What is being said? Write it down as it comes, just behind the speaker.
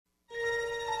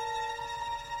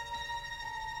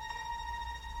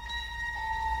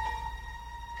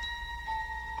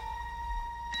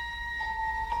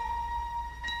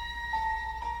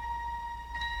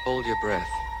Hold your breath.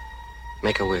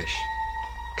 Make a wish.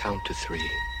 Count to 3.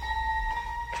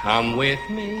 Come with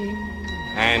me,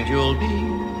 and you'll be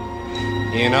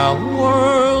in a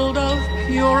world of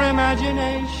pure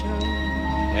imagination.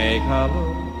 Take a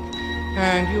look,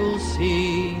 and you'll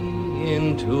see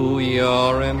into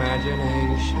your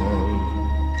imagination.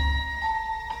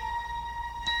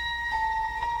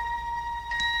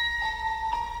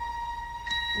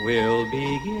 We'll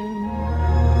begin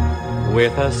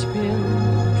with a spin,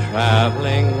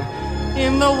 traveling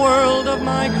in the world of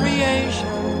my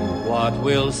creation. What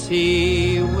we'll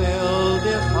see will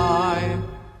defy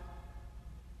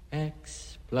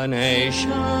explanation.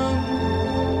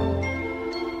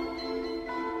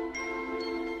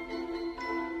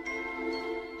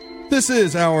 This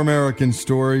is Our American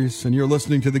Stories, and you're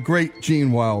listening to the great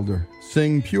Gene Wilder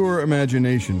sing Pure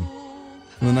Imagination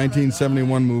from the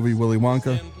 1971 movie Willy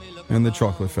Wonka and the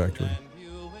Chocolate Factory.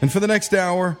 And for the next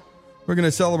hour, we're going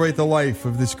to celebrate the life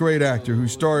of this great actor who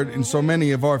starred in so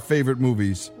many of our favorite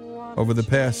movies over the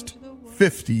past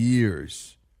 50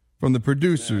 years, from The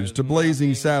Producers to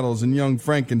Blazing Saddles and Young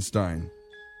Frankenstein,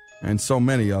 and so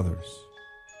many others.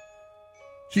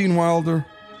 Gene Wilder,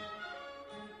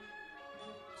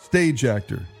 stage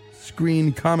actor,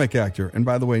 screen comic actor, and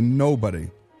by the way, nobody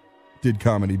did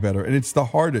comedy better. And it's the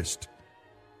hardest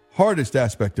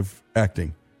aspect of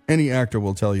acting. Any actor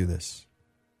will tell you this.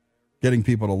 Getting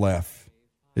people to laugh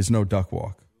is no duck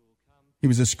walk. He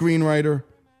was a screenwriter,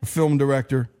 a film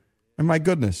director, and my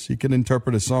goodness, he can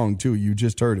interpret a song too. You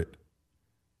just heard it.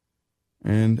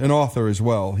 And an author as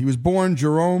well. He was born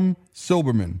Jerome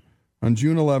Silberman on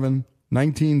June 11,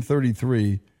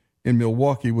 1933 in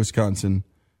Milwaukee, Wisconsin,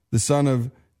 the son of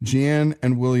Jan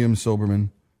and William Silberman,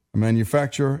 a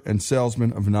manufacturer and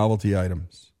salesman of novelty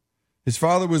items. His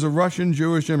father was a Russian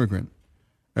Jewish immigrant,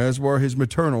 as were his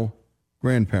maternal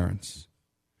grandparents.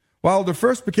 Wilder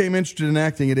first became interested in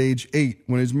acting at age 8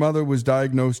 when his mother was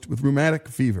diagnosed with rheumatic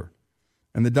fever,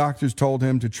 and the doctors told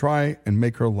him to try and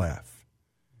make her laugh.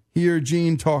 Here,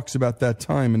 Gene talks about that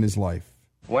time in his life.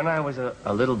 When I was a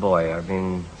little boy,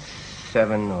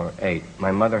 7 or 8,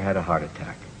 my mother had a heart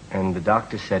attack, and the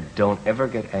doctor said, don't ever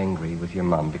get angry with your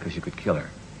mom because you could kill her.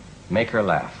 Make her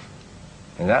laugh.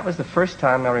 And that was the first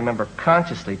time I remember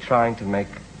consciously trying to make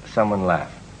someone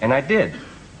laugh. And I did.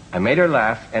 I made her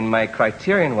laugh, and my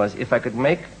criterion was if I could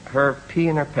make her pee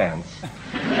in her pants,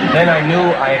 then I knew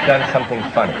I had done something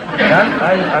funny. And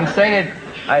I'm saying it,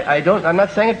 I'm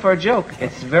not saying it for a joke.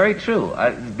 It's very true.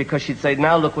 Because she'd say,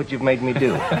 now look what you've made me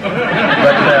do.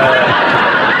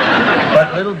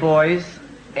 But little boys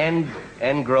and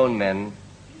grown men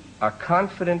are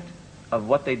confident of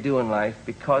what they do in life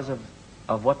because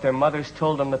of what their mothers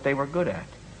told them that they were good at.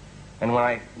 And when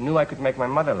I knew I could make my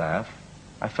mother laugh,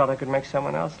 I felt I could make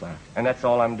someone else laugh. And that's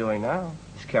all I'm doing now,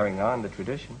 is carrying on the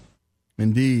tradition.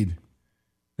 Indeed.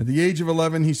 At the age of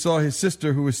 11, he saw his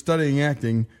sister, who was studying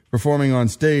acting, performing on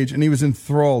stage, and he was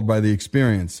enthralled by the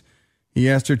experience. He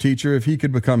asked her teacher if he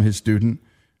could become his student,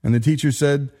 and the teacher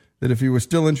said that if he was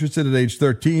still interested at age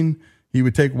 13, he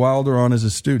would take Wilder on as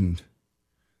a student.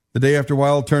 The day after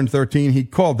Wilder turned 13, he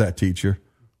called that teacher,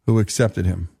 who accepted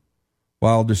him.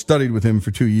 Wilder studied with him for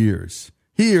 2 years.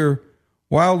 Here,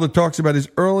 Wilder talks about his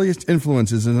earliest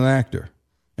influences as an actor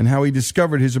and how he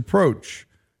discovered his approach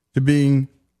to being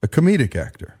a comedic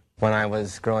actor. When I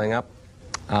was growing up,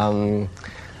 I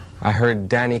heard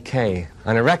Danny Kaye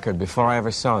on a record before I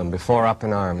ever saw him, before Up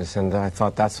in Arms, and I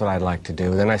thought that's what I'd like to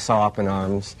do. Then I saw Up in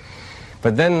Arms.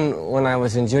 But then when I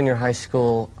was in junior high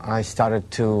school, I started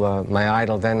to, my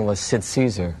idol then was Sid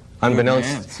Caesar.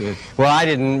 Unbeknownst, well, I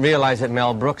didn't realize that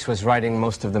Mel Brooks was writing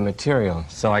most of the material,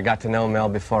 so I got to know Mel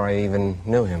before I even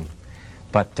knew him.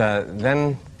 But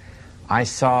then I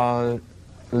saw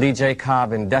Lee J.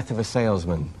 Cobb in Death of a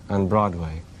Salesman on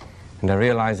Broadway, and I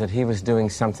realized that he was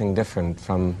doing something different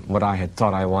from what I had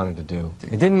thought I wanted to do.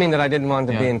 It didn't mean that I didn't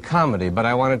want to be in comedy, but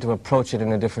I wanted to approach it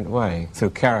in a different way, through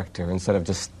character, instead of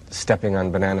just stepping on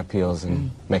banana peels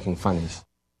and making funnies.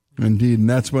 Indeed, and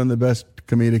that's when the best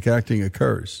comedic acting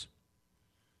occurs.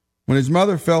 When his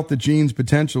mother felt that Gene's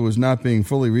potential was not being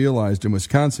fully realized in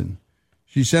Wisconsin,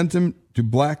 she sent him to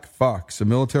Black Fox, a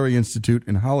military institute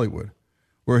in Hollywood,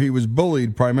 where he was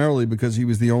bullied primarily because he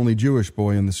was the only Jewish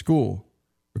boy in the school,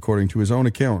 according to his own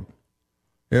account.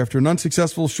 After an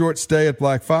unsuccessful short stay at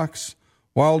Black Fox,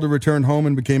 Wilder returned home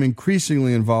and became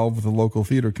increasingly involved with the local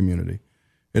theater community.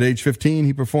 At age 15,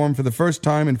 he performed for the first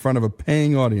time in front of a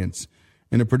paying audience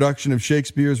in a production of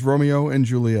Shakespeare's Romeo and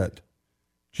Juliet.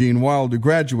 Gene Wilder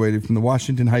graduated from the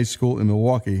Washington High School in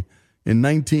Milwaukee in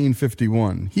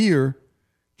 1951. Here,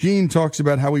 Gene talks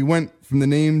about how he went from the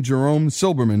name Jerome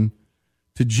Silberman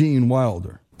to Gene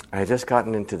Wilder. I had just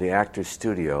gotten into the actor's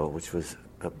studio, which was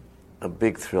a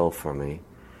big thrill for me.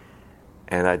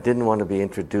 And I didn't want to be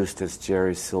introduced as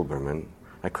Jerry Silberman.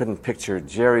 I couldn't picture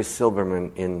Jerry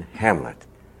Silberman in Hamlet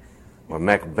or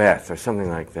Macbeth or something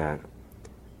like that.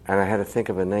 And I had to think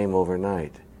of a name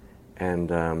overnight. And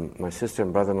my sister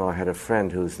and brother-in-law had a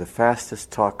friend who's the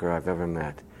fastest talker I've ever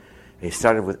met. He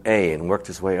started with A and worked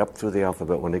his way up through the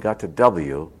alphabet. When he got to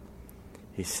W,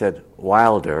 he said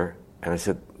Wilder, and I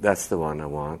said, that's the one I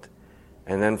want.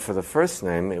 And then for the first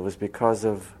name, it was because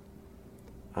of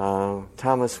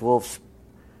Thomas Wolfe's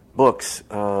books,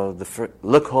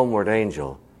 Look Homeward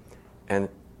Angel. And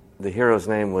the hero's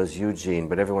name was Eugene,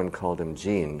 but everyone called him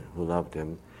Gene, who loved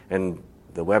him. And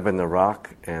The Web and the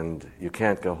Rock and You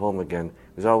Can't Go Home Again,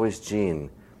 it was always Gene.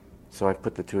 So I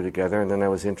put the two together, and then I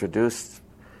was introduced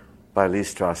by Lee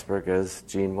Strasberg as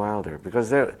Gene Wilder. Because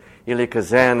there, Elie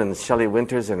Kazan and Shelley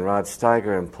Winters and Rod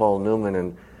Steiger and Paul Newman,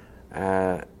 and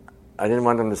I didn't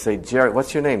want them to say, Jerry,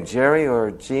 what's your name, Jerry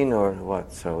or Gene or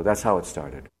what? So that's how it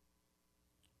started.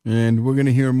 And we're going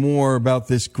to hear more about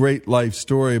this great life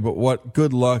story, but what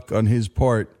good luck on his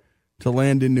part to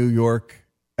land in New York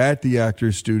at the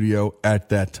Actors Studio at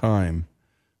that time.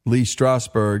 Lee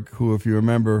Strasberg, who, if you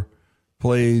remember,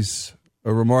 plays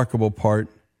a remarkable part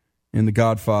in The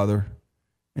Godfather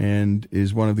and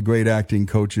is one of the great acting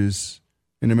coaches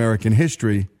in American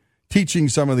history, teaching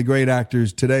some of the great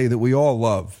actors today that we all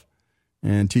love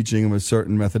and teaching them a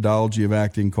certain methodology of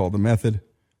acting called The Method.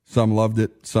 Some loved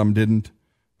it, some didn't.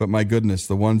 But my goodness,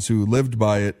 the ones who lived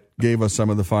by it gave us some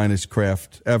of the finest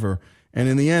craft ever. And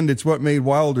in the end, it's what made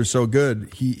Wilder so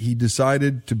good. He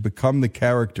decided to become the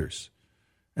characters.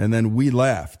 And then we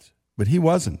laughed, but he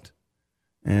wasn't.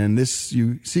 And this,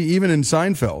 you see, even in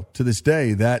Seinfeld, to this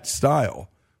day, that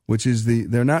style, which is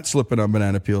they're not slipping on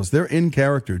banana peels. They're in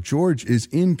character. George is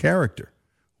in character.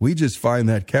 We just find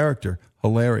that character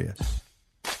hilarious.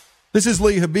 This is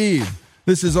Lee Habib.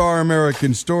 This is Our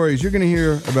American Stories. You're going to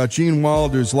hear about Gene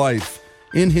Wilder's life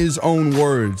in his own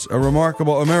words, a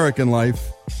remarkable American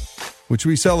life, which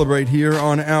we celebrate here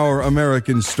on Our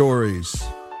American Stories.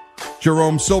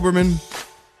 Jerome Silberman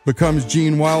becomes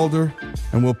Gene Wilder,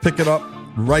 and we'll pick it up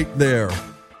right there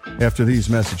after these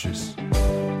messages.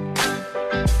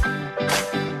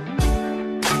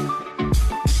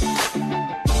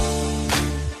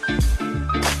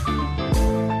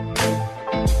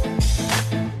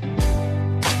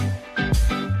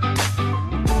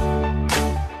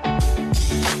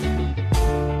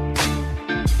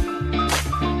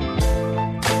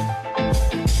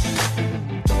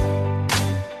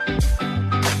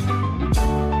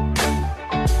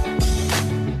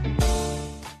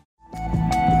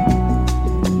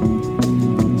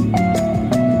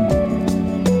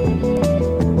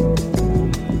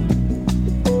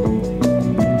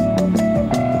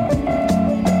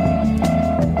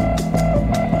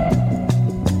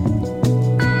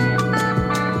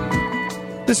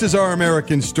 This is Our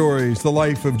American Stories, the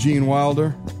life of Gene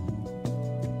Wilder.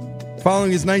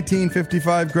 Following his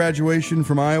 1955 graduation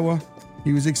from Iowa,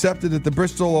 he was accepted at the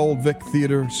Bristol Old Vic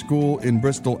Theatre School in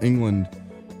Bristol, England.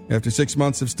 After 6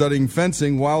 months of studying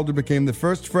fencing, Wilder became the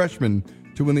first freshman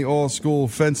to win the all-school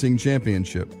fencing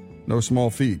championship. No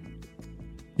small feat.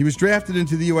 He was drafted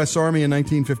into the U.S. Army in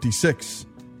 1956,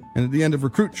 and at the end of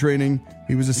recruit training,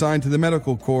 he was assigned to the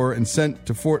Medical Corps and sent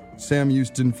to Fort Sam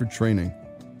Houston for training.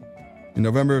 In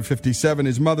November of 1957,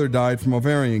 his mother died from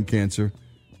ovarian cancer.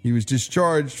 He was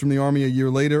discharged from the Army a year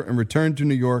later and returned to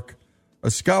New York.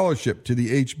 A scholarship to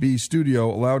the HB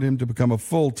studio allowed him to become a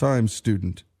full-time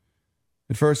student.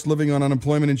 At first living on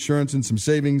unemployment insurance and some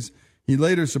savings, he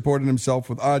later supported himself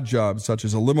with odd jobs such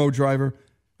as a limo driver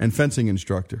and fencing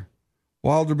instructor.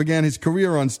 Wilder began his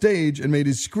career on stage and made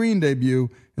his screen debut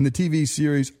in the TV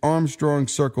series Armstrong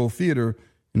Circle Theater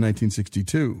in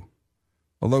 1962.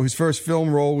 Although his first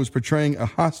film role was portraying a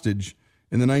hostage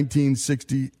in the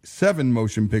 1967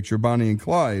 motion picture Bonnie and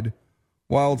Clyde,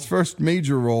 Wilde's first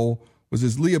major role was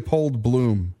as Leopold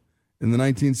Bloom in the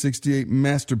 1968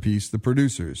 masterpiece The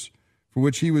Producers, for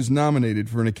which he was nominated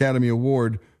for an Academy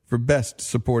Award for Best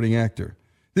Supporting Actor.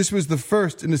 This was the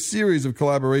first in a series of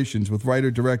collaborations with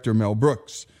writer-director Mel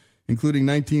Brooks, including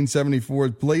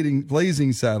 1974's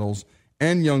Blazing Saddles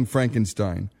and Young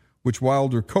Frankenstein, which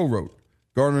Wilder co-wrote,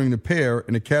 garnering the pair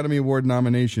an Academy Award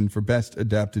nomination for Best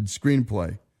Adapted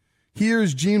Screenplay.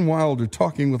 Here's Gene Wilder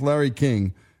talking with Larry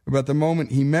King about the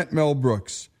moment he met Mel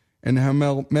Brooks and how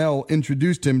Mel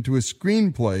introduced him to a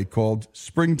screenplay called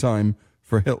Springtime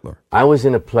for Hitler. I was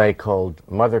in a play called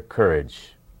Mother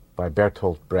Courage by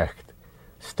Bertolt Brecht,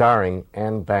 starring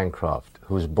Anne Bancroft,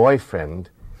 whose boyfriend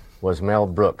was Mel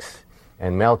Brooks,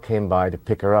 and Mel came by to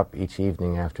pick her up each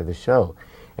evening after the show.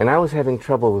 And I was having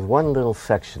trouble with one little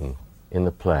section in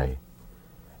the play.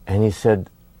 And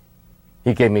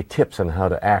he gave me tips on how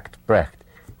to act Brecht.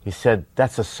 He said,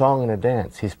 that's a song and a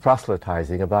dance. He's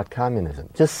proselytizing about communism.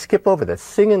 Just skip over that.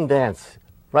 Sing and dance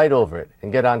right over it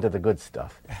and get on to the good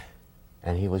stuff.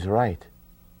 And he was right.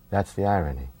 That's the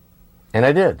irony. And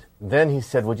I did. Then he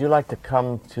said, would you like to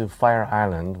come to Fire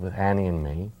Island with Annie and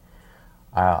me?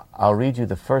 I'll read you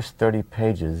the first 30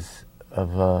 pages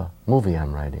of a movie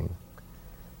I'm writing.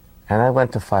 And I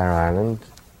went to Fire Island.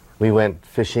 We went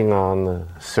fishing on the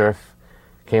surf,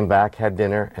 came back, had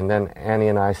dinner, and then Annie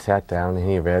and I sat down and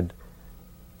he read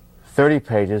 30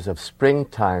 pages of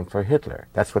Springtime for Hitler.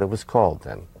 That's what it was called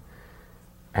then.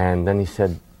 And then he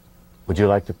said, would you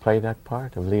like to play that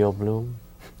part of Leo Bloom?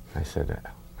 I said,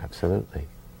 absolutely.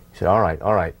 He said, all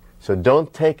right. So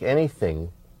don't take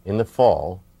anything in the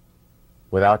fall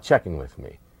without checking with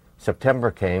me. September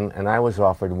came and I was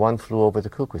offered One Flew Over the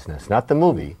Cuckoo's Nest. Not the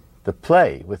movie, the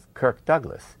play with Kirk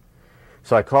Douglas.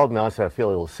 So I called Mel and said, I feel a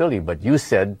little silly, but you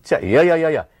said,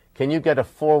 yeah. Can you get a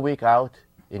 4-week out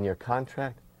in your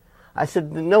contract? I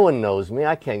said, no one knows me.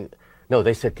 I can't. No,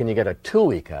 they said, can you get a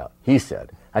 2-week out? He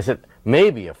said. I said,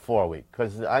 maybe a 4-week,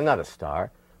 because I'm not a star.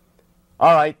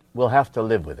 All right, we'll have to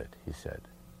live with it, he said.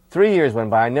 3 years went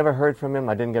by. I never heard from him.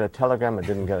 I didn't get a telegram. I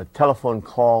didn't get a telephone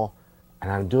call.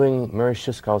 And I'm doing Murray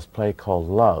Shiskov's play called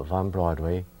Love on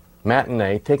Broadway.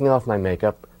 Matinee, taking off my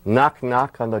makeup. Knock,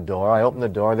 knock on the door. I open the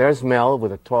door. There's Mel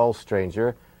with a tall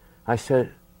stranger. I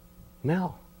said,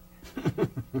 Mel.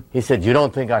 He said, you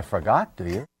don't think I forgot,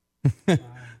 do you?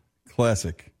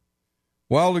 Classic.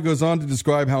 Wilder goes on to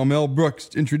describe how Mel Brooks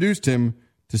introduced him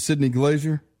to Sidney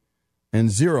Glazier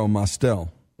and Zero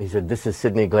Mostel. He said, this is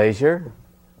Sidney Glazier,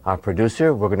 our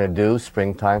producer. We're going to do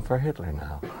Springtime for Hitler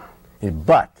now.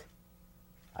 But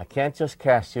I can't just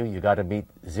cast you. You got to meet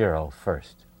Zero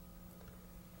first.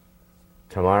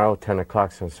 Tomorrow, 10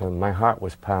 o'clock, so my heart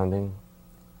was pounding.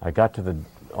 I got to the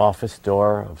office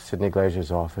door of Sidney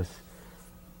Glazier's office.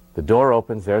 The door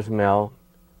opens, there's Mel.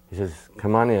 He says,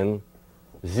 come on in.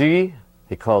 Z,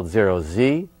 he called Zero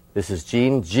Z. This is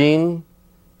Gene. Gene,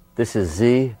 this is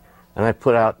Z. And I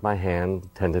put out my hand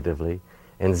tentatively,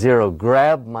 and Zero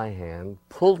grabbed my hand,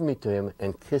 pulled me to him,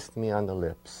 and kissed me on the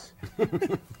lips.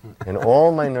 And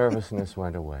all my nervousness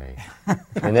went away.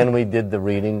 And then we did the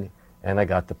reading, and I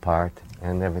got the part,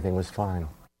 and everything was fine.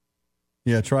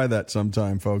 Yeah, try that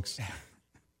sometime, folks.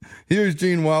 Here's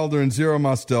Gene Wilder and Zero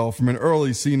Mostel from an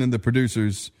early scene in The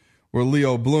Producers where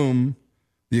Leo Bloom,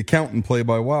 the accountant played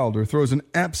by Wilder, throws an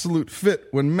absolute fit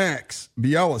when Max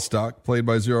Bialystok, played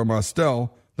by Zero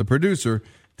Mostel, the producer,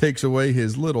 takes away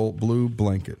his little blue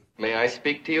blanket. May I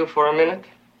speak to you for a minute?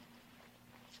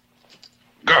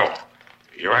 Go.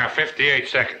 You have 58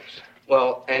 seconds.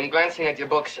 Well, in glancing at your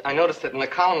books, I noticed that in the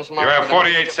columns marked... You have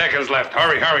 48 seconds left.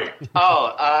 Hurry.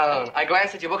 I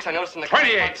glanced at your books, I noticed in the...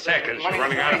 28 seconds. You're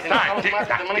running out of time. Mr.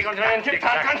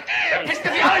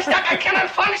 Bialystok, I cannot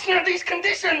function under these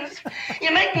conditions.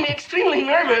 You're making me extremely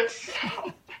nervous.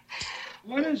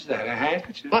 What is that, a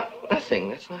handkerchief? What? Nothing,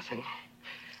 that's nothing.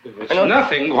 If it's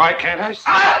nothing, why can't I see?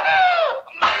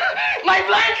 My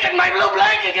blanket, my blue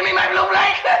blanket. Give me my blue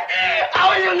blanket.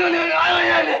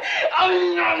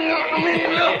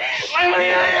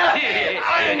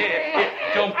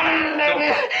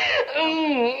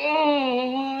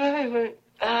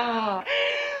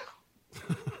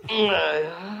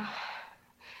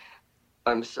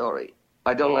 I'm sorry.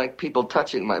 I don't like people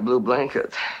touching my blue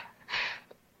blanket.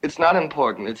 It's not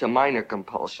important. It's a minor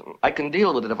compulsion. I can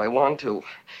deal with it if I want to.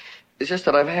 It's just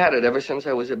that I've had it ever since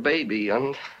I was a baby,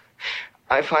 and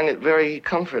I find it very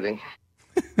comforting.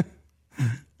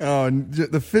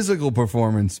 The physical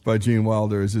performance by Gene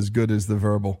Wilder is as good as the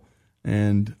verbal.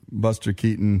 And Buster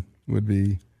Keaton would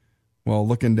be, well,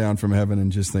 looking down from heaven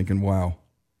and just thinking, wow.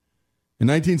 In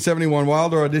 1971,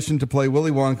 Wilder auditioned to play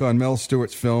Willy Wonka on Mel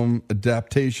Stewart's film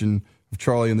adaptation of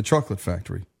Charlie and the Chocolate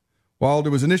Factory.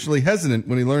 Wilder was initially hesitant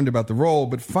when he learned about the role,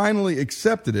 but finally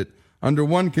accepted it under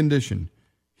one condition.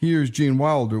 Here's Gene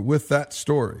Wilder with that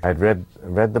story. I'd read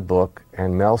the book,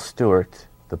 and Mel Stewart,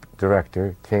 the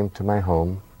director, came to my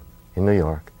home in New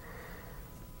York.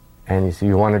 And he said,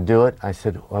 you want to do it? I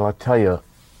said, well, I'll tell you,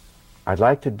 I'd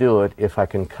like to do it if I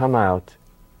can come out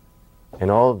and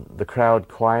all the crowd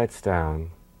quiets down,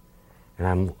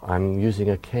 and I'm using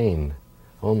a cane.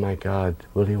 Oh, my God,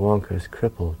 Willy Wonka is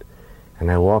crippled. And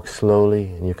I walk slowly,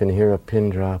 and you can hear a pin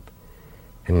drop,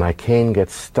 and my cane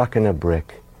gets stuck in a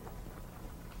brick,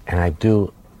 and I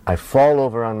fall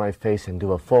over on my face and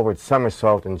do a forward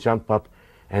somersault and jump up,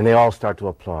 and they all start to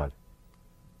applaud.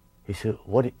 He said,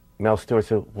 Mel Stewart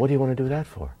said, what do you want to do that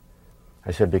for?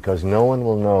 I said, because no one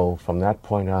will know from that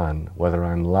point on whether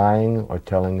I'm lying or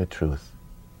telling the truth.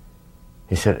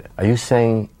 He said, are you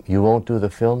saying you won't do the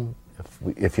film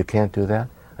if you can't do that?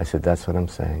 I said, that's what I'm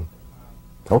saying.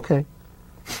 Okay,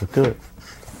 we'll do it.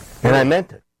 And I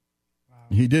meant it.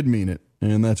 He did mean it,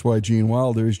 and that's why Gene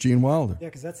Wilder is Gene Wilder. Yeah,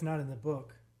 because that's not in the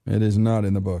book. It is not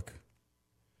in the book.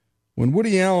 When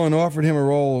Woody Allen offered him a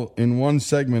role in one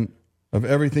segment of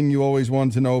Everything You Always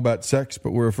Wanted to Know About Sex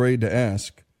But Were Afraid to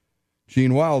Ask,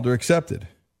 Gene Wilder accepted.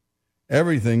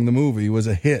 Everything, the movie, was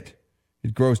a hit.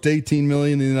 It grossed $18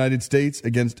 million in the United States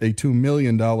against a $2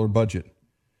 million budget.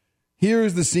 Here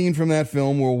is the scene from that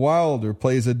film where Wilder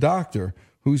plays a doctor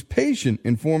whose patient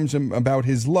informs him about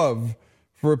his love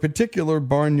for a particular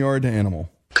barnyard animal.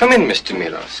 Come in, Mr.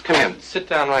 Milos. Come in. Sit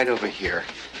down right over here.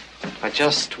 I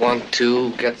just want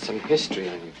to get some history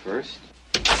on you first.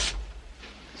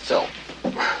 So,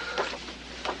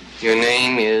 your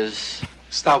name is?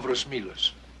 Stavros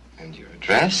Milos. And your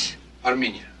address?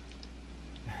 Armenia.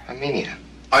 Armenia.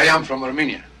 I am from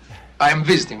Armenia. I am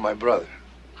visiting my brother.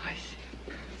 I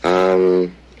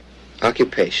see.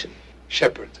 Occupation?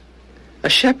 Shepherd. A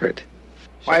shepherd?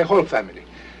 My whole family.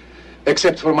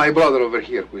 Except for my brother over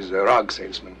here, who is a rug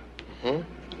salesman. Mm-hmm.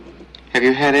 Have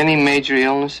you had any major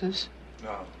illnesses?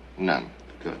 No. None.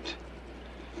 Good.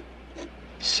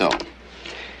 So,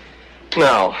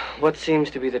 now, what seems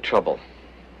to be the trouble?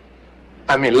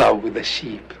 I'm in love with the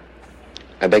sheep.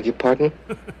 I beg your pardon?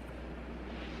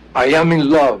 I am in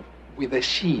love with the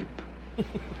sheep.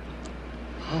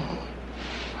 Oh,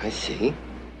 I see.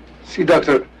 See,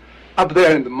 Doctor, up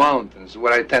there in the mountains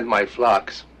where I tend my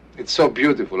flocks, it's so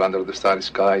beautiful under the starry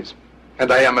skies.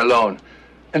 And I am alone.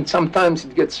 And sometimes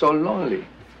it gets so lonely.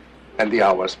 And the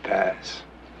hours pass.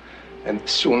 And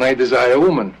soon I desire a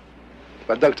woman.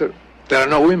 But, Doctor, there are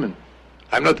no women.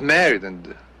 I'm not married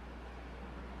and...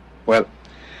 Well,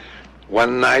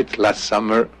 one night last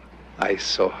summer, I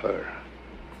saw her.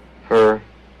 Her?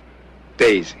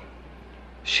 Daisy.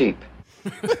 Sheep.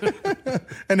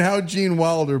 And how Gene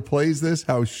Wilder plays this,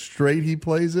 how straight he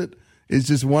plays it, is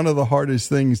just one of the hardest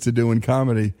things to do in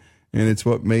comedy. And it's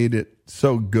what made it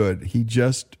so good. He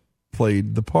just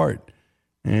played the part.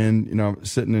 And, you know,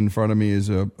 sitting in front of me is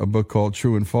a book called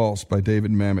True and False by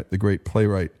David Mamet, the great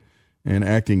playwright and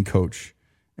acting coach.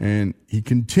 And he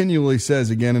continually says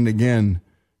again and again,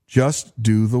 just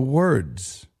do the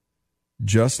words.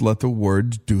 Just let the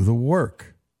words do the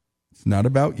work. It's not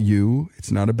about you. It's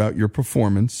not about your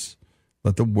performance.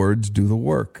 Let the words do the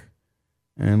work.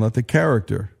 And let the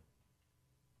character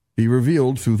be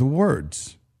revealed through the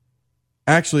words.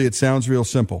 Actually, it sounds real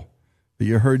simple. But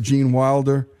you heard Gene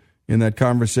Wilder in that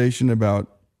conversation about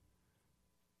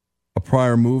a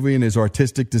prior movie and his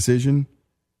artistic decision.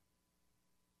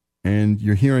 And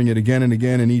you're hearing it again and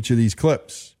again in each of these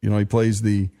clips. You know, he plays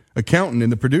the accountant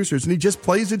and the producers, and he just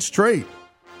plays it straight.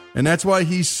 And that's why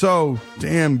he's so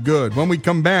damn good. When we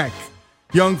come back,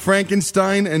 Young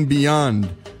Frankenstein and beyond.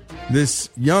 This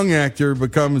young actor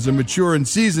becomes a mature and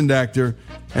seasoned actor,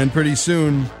 and pretty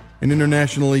soon, an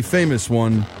internationally famous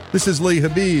one. This is Lee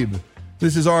Habib.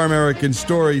 This is Our American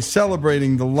Story,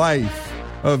 celebrating the life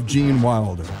of Gene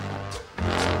Wilder.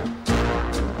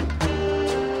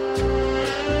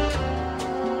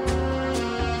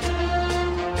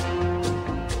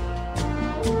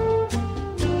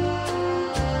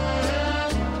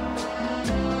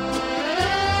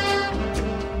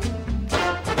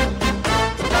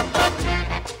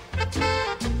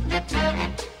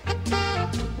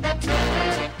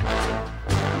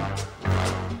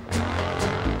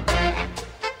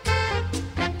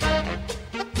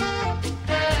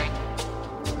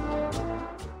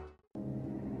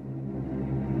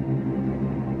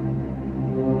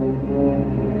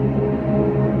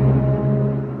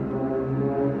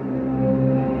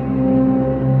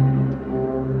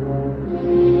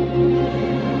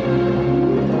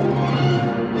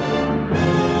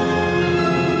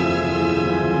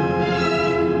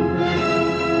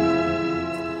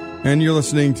 And you're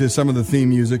listening to some of the theme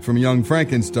music from Young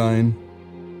Frankenstein.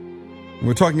 And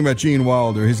we're talking about Gene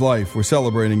Wilder, his life. We're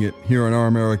celebrating it here on Our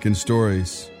American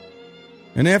Stories.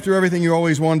 And after Everything You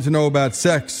Always Wanted to Know About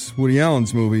Sex, Woody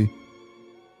Allen's movie,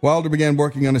 Wilder began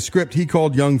working on a script he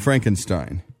called Young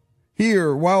Frankenstein.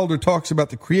 Here, Wilder talks about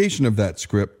the creation of that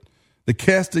script, the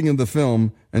casting of the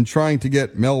film, and trying to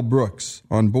get Mel Brooks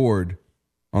on board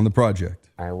on the project.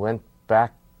 I went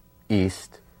back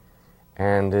east,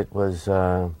 and it was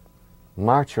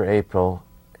March or April,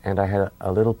 and I had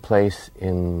a little place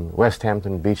in West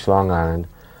Hampton Beach, Long Island.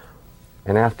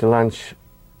 And after lunch,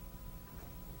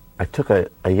 I took a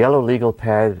yellow legal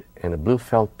pad and a blue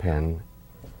felt pen,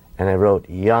 and I wrote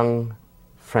Young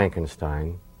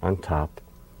Frankenstein on top.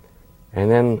 And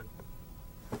then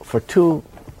for two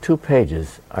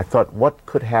pages, I thought, what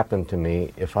could happen to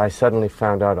me if I suddenly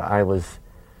found out I was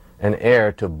an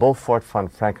heir to Beaufort von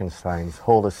Frankenstein's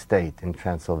whole estate in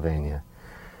Transylvania?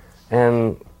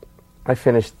 And I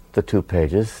finished the 2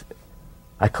 pages.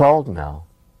 I called Mel.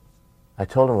 I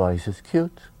told him, well, he says,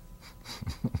 cute.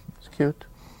 It's cute.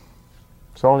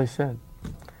 That's all he said.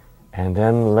 And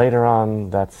then later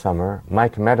on that summer,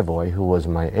 Mike Medavoy, who was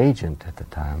my agent at the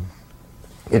time,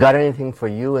 you got anything for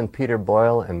you and Peter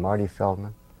Boyle and Marty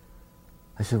Feldman?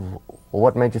 I said, well,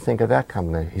 what made you think of that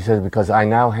company? He said, because I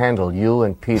now handle you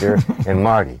and Peter and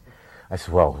Marty. I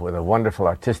said, well, with a wonderful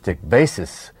artistic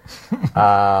basis,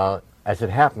 as it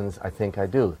happens, I think I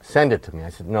do. Send it to me. I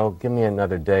said, no, give me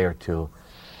another day or two.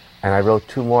 And I wrote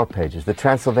 2 more pages. The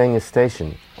Transylvania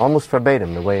Station, almost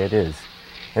verbatim the way it is.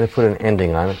 And I put an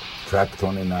ending on it. Track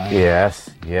 29.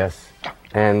 Yes.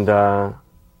 And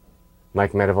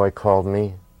Mike Medavoy called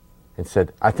me and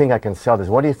said, I think I can sell this.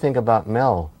 What do you think about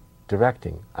Mel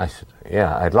directing? I said,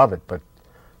 yeah, I'd love it, but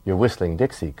you're whistling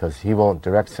Dixie, because he won't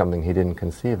direct something he didn't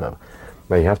conceive of.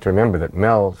 But you have to remember that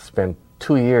Mel spent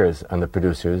 2 years on the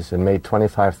producers and made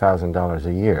 $25,000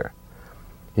 a year.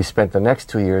 He spent the next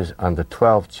 2 years on the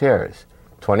 12 chairs,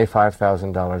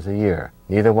 $25,000 a year.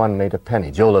 Neither one made a penny.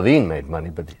 Joe Levine made money,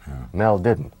 but Mel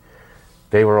didn't.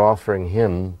 They were offering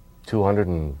him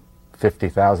 $250,000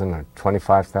 or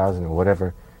 $25,000 or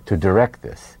whatever to direct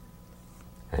this.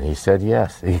 And he said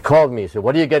yes. He called me. He said,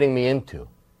 what are you getting me into?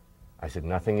 I said,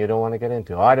 nothing you don't want to get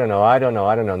into. I don't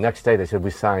know. Next day they said,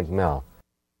 we signed Mel.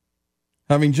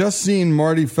 Having just seen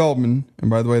Marty Feldman, and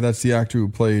by the way, that's the actor who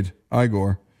played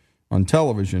Igor, on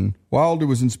television, Wilder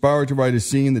was inspired to write a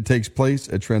scene that takes place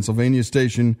at Transylvania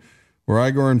Station, where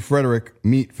Igor and Frederick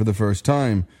meet for the first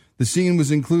time. The scene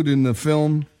was included in the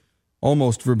film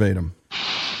almost verbatim.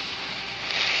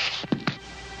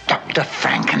 Dr.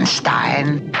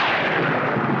 Frankenstein.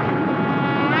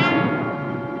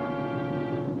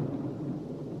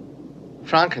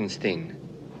 Frankenstein.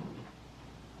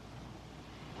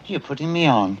 You're putting me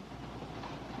on.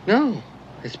 No,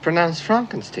 it's pronounced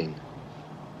Frankenstein.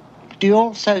 Do you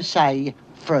also say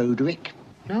Froderick?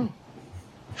 No,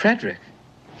 Frederick.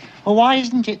 Well, why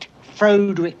isn't it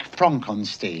Froderick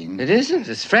Frankenstein? It isn't.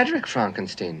 It's Frederick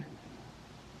Frankenstein.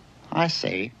 I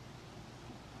see.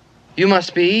 You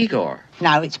must be Igor.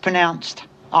 No, it's pronounced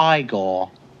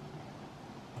Igor.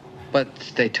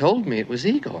 But they told me it was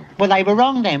Igor. Well, they were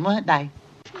wrong then, weren't they?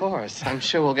 Of course. I'm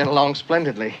sure we'll get along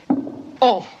splendidly.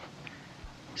 Oh,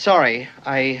 sorry.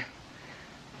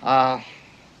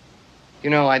 You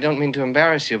know, I don't mean to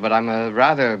embarrass you, but I'm a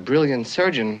rather brilliant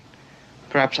surgeon.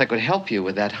 Perhaps I could help you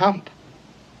with that hump.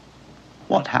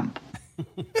 What hump?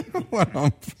 What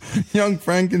hump? Young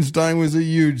Frankenstein was a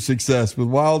huge success, with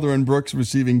Wilder and Brooks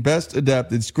receiving Best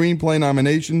Adapted Screenplay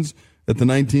nominations at the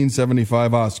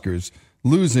 1975 Oscars,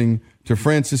 losing to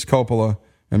Francis Coppola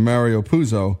and Mario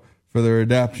Puzo for their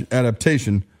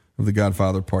adaptation of The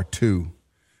Godfather Part 2.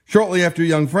 Shortly after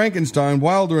Young Frankenstein,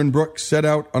 Wilder and Brooks set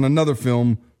out on another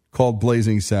film called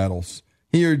Blazing Saddles.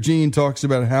 Here, Gene talks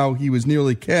about how he was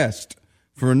nearly cast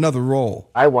for another role.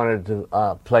 I wanted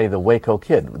to play the Waco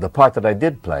Kid, the part that I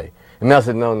did play. And Mel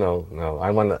said, no,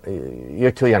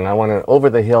 you're too young. I want an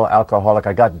over-the-hill alcoholic.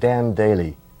 I got Dan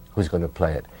Daly who's going to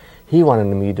play it. He wanted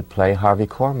me to play Harvey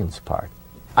Korman's part.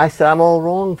 I said, I'm all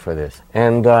wrong for this.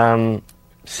 And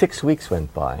 6 weeks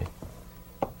went by.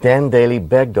 Dan Daly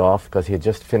begged off because he had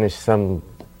just finished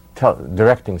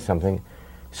directing something,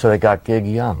 so they got Gig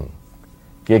Young.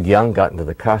 Gig Young got into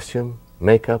the costume,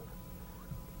 makeup,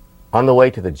 on the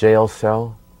way to the jail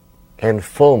cell, and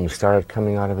foam started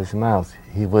coming out of his mouth.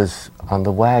 He was on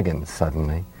the wagon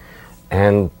suddenly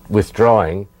and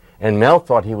withdrawing, and Mel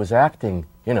thought he was acting,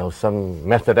 some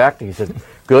method acting. He said,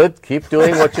 good, keep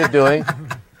doing what you're doing.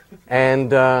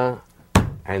 And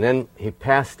then he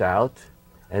passed out,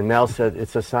 and Mel said,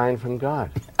 it's a sign from God.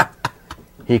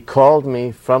 He called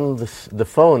me from the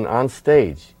phone on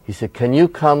stage. He said, can you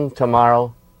come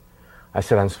tomorrow? I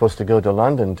said, I'm supposed to go to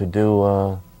London to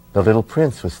do The Little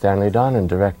Prince with Stanley Donen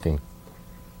directing.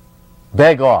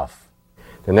 Beg off.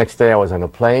 The next day I was on a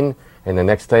plane, and the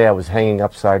next day I was hanging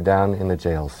upside down in the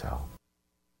jail cell.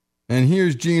 And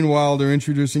here's Gene Wilder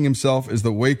introducing himself as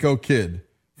the Waco Kid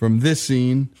from this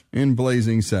scene in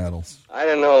Blazing Saddles. I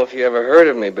don't know if you ever heard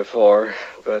of me before,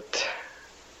 but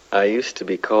I used to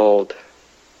be called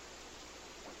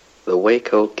the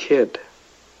Waco Kid.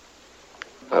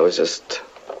 I was just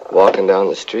walking down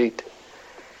the street,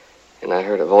 and I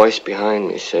heard a voice behind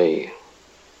me say,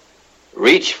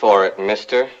 reach for it,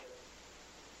 mister.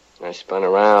 And I spun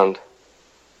around,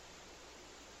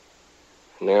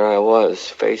 and there I was,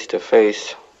 face to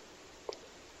face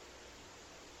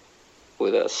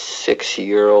with a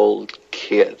 6-year-old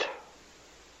kid.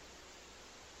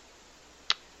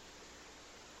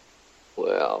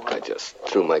 Well, I just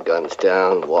threw my guns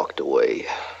down and walked away.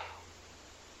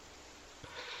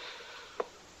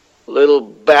 Little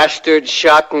bastard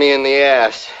shot me in the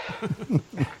ass.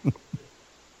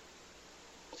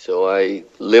 So I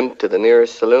limped to the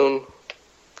nearest saloon,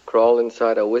 crawled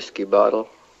inside a whiskey bottle,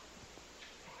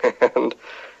 and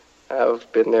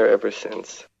I've been there ever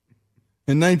since.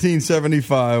 In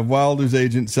 1975, Wilder's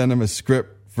agent sent him a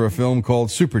script for a film called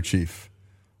Super Chief.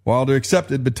 Wilder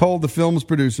accepted, but told the film's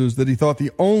producers that he thought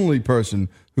the only person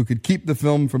who could keep the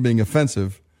film from being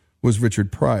offensive was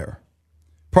Richard Pryor.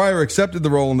 Pryor accepted the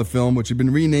role in the film, which had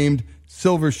been renamed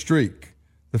Silver Streak,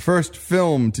 the first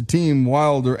film to team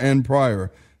Wilder and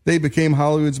Pryor. They became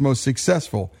Hollywood's most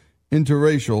successful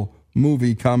interracial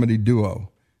movie comedy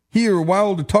duo. Here,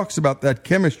 Wilder talks about that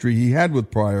chemistry he had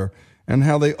with Pryor and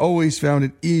how they always found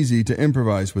it easy to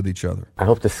improvise with each other. I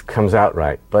hope this comes out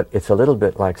right, but it's a little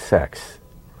bit like sex.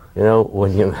 You know,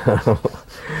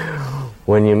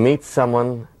 when you meet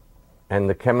someone and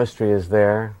the chemistry is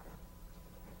there,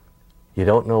 you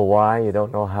don't know why, you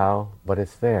don't know how, but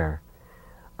it's there.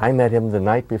 I met him the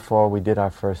night before we did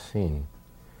our first scene.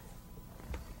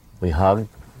 We hugged,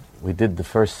 we did the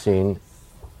first scene,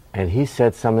 and he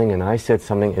said something and I said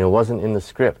something, and it wasn't in the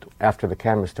script after the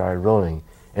camera started rolling.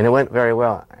 And it went very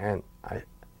well. And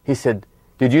he said,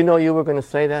 "Did you know you were going to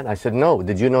say that?" I said, "No."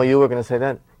 "Did you know you were going to say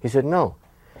that?" He said, "No."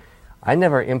 I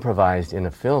never improvised in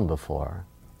a film before.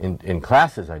 In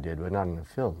classes I did, but not in a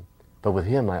film. But with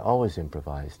him, I always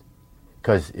improvised.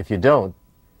 Because if you don't,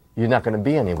 you're not going to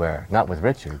be anywhere, not with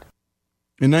Richard.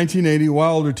 In 1980,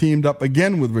 Wilder teamed up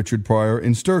again with Richard Pryor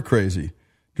in Stir Crazy,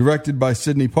 directed by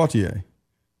Sidney Poitier.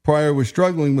 Pryor was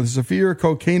struggling with severe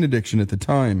cocaine addiction at the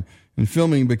time, and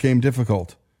filming became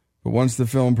difficult. But once the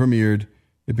film premiered,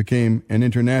 it became an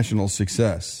international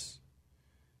success.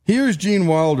 Here's Gene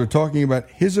Wilder talking about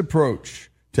his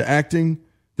approach to acting,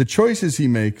 the choices he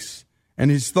makes, and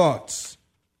his thoughts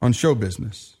on show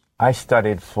business. I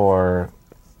studied for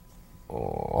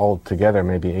altogether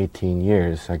maybe 18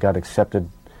 years. I got accepted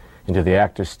into the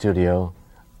Actors Studio.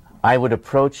 I would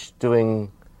approach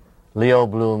doing Leo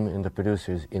Bloom in The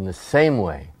Producers in the same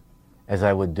way as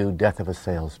I would do Death of a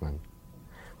Salesman.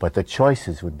 But the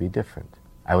choices would be different.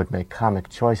 I would make comic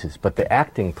choices. But the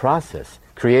acting process,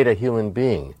 create a human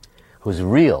being who's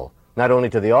real, not only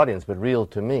to the audience, but real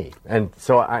to me. And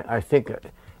so I think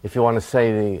if you want to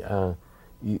say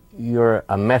you're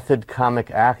a method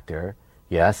comic actor,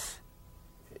 yes,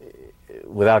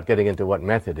 without getting into what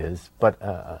method is, but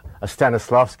a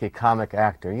Stanislavski comic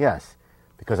actor, yes,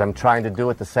 because I'm trying to do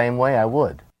it the same way I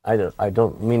would. I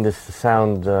don't mean this to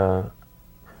sound,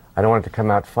 I don't want it to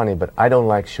come out funny, but I don't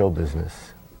like show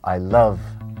business. I love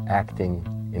acting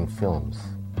in films.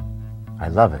 I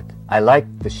love it. I like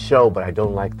the show, but I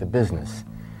don't like the business.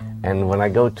 And when I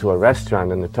go to a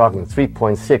restaurant and they're talking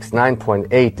 3.6,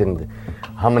 9.8, and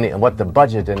how many, what the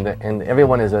budget, and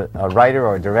everyone is a writer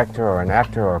or a director or an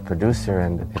actor or a producer,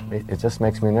 and it just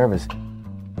makes me nervous.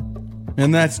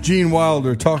 And that's Gene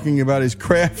Wilder talking about his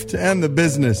craft and the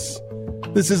business.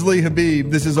 This is Lee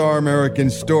Habib. This is Our American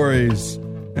Stories,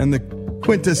 and the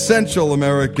quintessential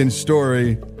American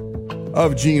story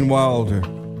of Gene Wilder.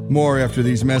 More after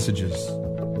these messages.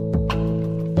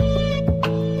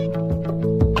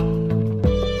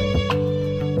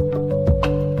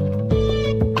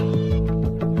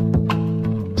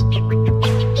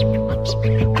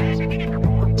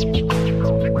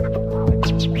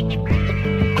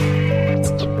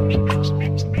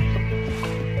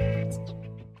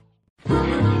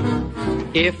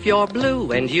 If you're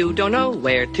blue and you don't know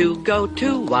where to go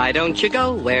to, why don't you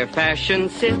go where fashion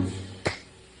sits?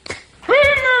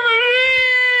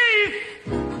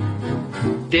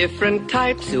 Different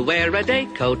types who wear a day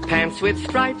coat, pants with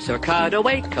stripes, or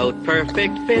cutaway coat,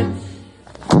 perfect fits.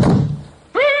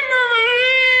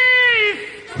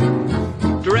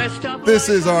 Dressed up. This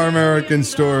is Our American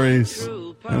Stories.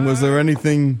 And was there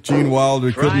anything Gene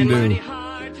Wilder couldn't do?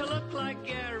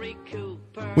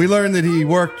 We learned that he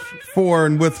worked for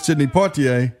and with Sidney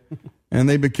Poitier, and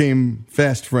they became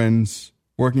fast friends,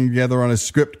 working together on a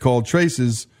script called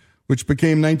Traces, which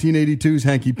became 1982's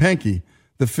Hanky Panky,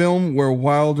 the film where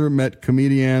Wilder met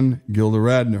comedian Gilda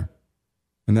Radner.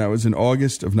 And that was in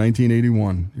August of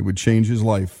 1981. It would change his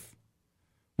life.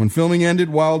 When filming ended,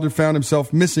 Wilder found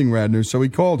himself missing Radner, so he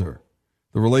called her.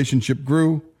 The relationship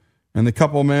grew, and the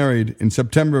couple married in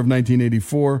September of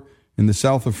 1984 in the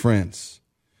south of France.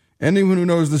 Anyone who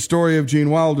knows the story of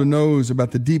Gene Wilder knows about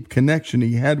the deep connection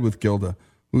he had with Gilda,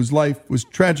 whose life was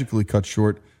tragically cut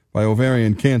short by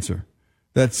ovarian cancer.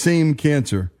 That same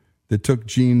cancer that took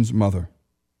Jean's mother.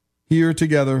 Here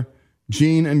together,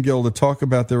 Jean and Gilda talk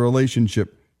about their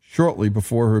relationship shortly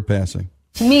before her passing.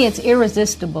 To me, it's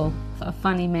irresistible. A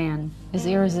funny man is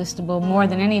irresistible more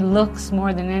than any looks,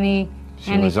 more than anything.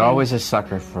 She was always a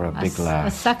sucker for a big laugh.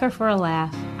 A sucker for a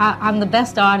laugh. I'm the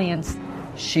best audience.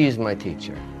 She is my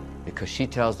teacher because she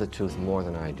tells the truth more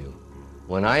than I do.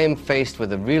 When I am faced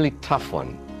with a really tough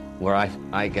one where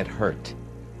I get hurt,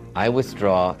 I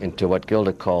withdraw into what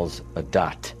Gilda calls a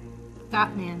dot.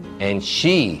 Dot man. And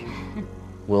she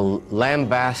will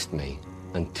lambast me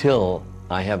until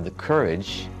I have the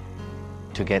courage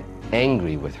to get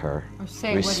angry with her,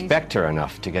 respect her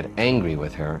enough to get angry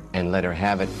with her and let her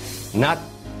have it, not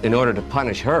in order to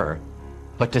punish her,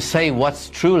 but to say what's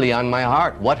truly on my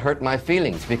heart, what hurt my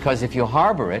feelings. Because if you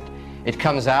harbor it, it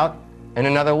comes out in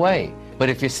another way. But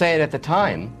if you say it at the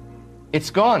time, it's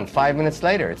gone. 5 minutes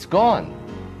later, it's gone.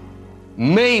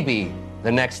 Maybe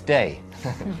the next day,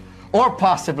 or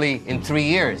possibly in 3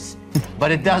 years,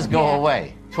 but it does go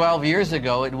away. 12 years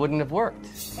ago, it wouldn't have worked.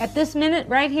 At this minute,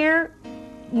 right here,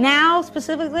 now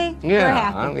specifically, we're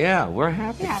happy. We're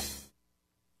happy. Yeah.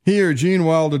 Here, Gene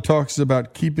Wilder talks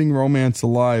about keeping romance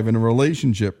alive in a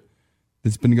relationship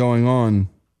that's been going on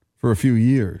for a few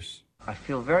years. I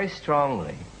feel very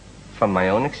strongly from my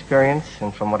own experience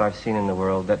and from what I've seen in the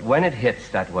world that when it hits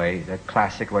that way, that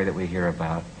classic way that we hear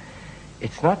about,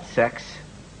 it's not sex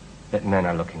that men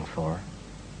are looking for.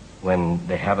 When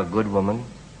they have a good woman,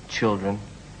 children,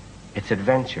 it's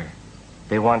adventure.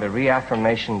 They want a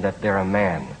reaffirmation that they're a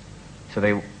man. So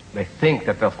they think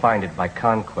that they'll find it by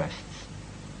conquests.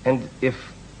 And if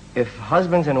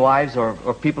husbands and wives or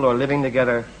people who are living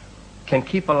together can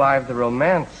keep alive the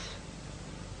romance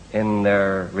in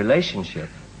their relationship,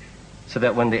 so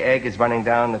that when the egg is running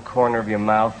down the corner of your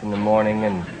mouth in the morning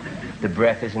and the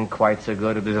breath isn't quite so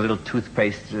good, or there's a little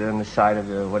toothpaste on the side of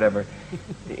it or whatever,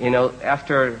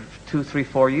 after 2, 3,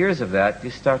 4 years of that, you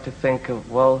start to think of,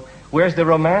 well, where's the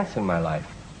romance in my life?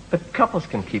 But couples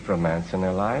can keep romance in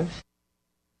their lives.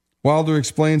 Wilder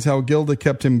explains how Gilda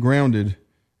kept him grounded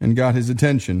and got his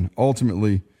attention,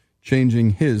 ultimately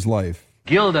changing his life.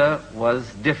 Gilda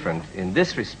was different in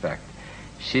this respect.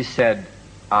 She said,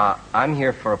 I'm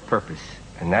here for a purpose,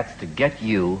 and that's to get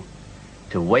you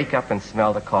to wake up and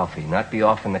smell the coffee, not be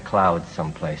off in the clouds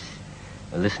someplace,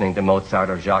 listening to Mozart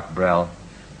or Jacques Brel,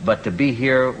 but to be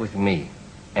here with me.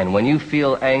 And when you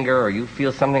feel anger or you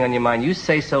feel something on your mind, you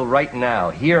say so right now,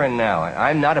 here and now.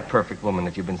 I'm not a perfect woman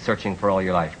that you've been searching for all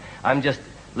your life. I'm just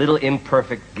little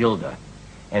imperfect Gilda.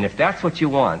 And if that's what you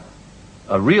want,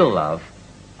 a real love,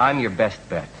 I'm your best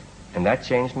bet. And that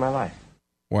changed my life.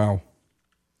 Wow.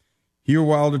 Here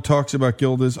Wilder talks about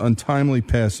Gilda's untimely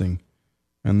passing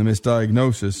and the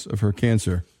misdiagnosis of her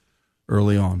cancer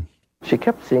early on. She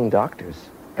kept seeing doctors,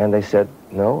 and they said,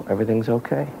 no, everything's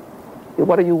okay.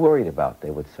 What are you worried about,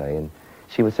 they would say. And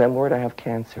she would say, I'm worried I have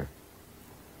cancer.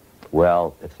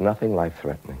 Well, it's nothing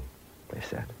life-threatening, they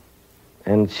said.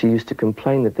 And she used to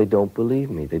complain that they don't believe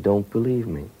me. They don't believe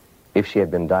me. If she had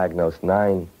been diagnosed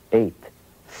 9, 8,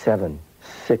 7,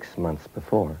 6 months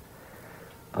before,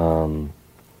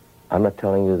 I'm not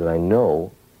telling you that I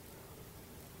know,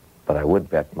 but I would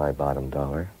bet my bottom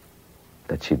dollar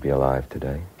that she'd be alive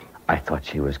today. I thought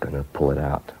she was going to pull it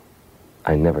out.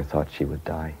 I never thought she would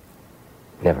die.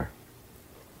 Never.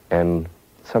 And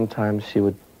sometimes she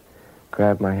would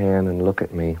grab my hand and look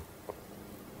at me,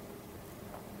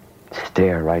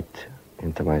 stare right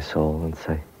into my soul and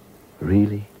say,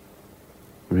 really?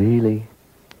 Really?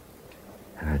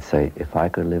 And I'd say, if I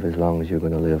could live as long as you're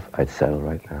going to live, I'd settle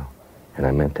right now. And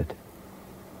I meant it.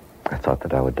 I thought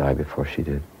that I would die before she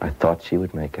did. I thought she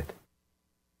would make it.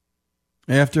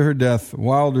 After her death,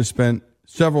 Wilder spent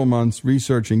several months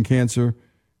researching cancer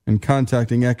and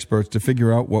contacting experts to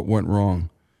figure out what went wrong,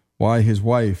 why his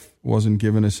wife wasn't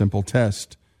given a simple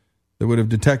test that would have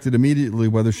detected immediately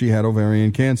whether she had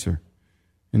ovarian cancer.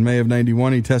 In May of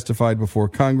 91, he testified before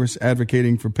Congress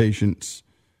advocating for patients.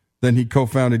 Then he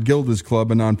co-founded Gilda's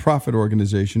Club, a nonprofit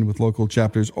organization with local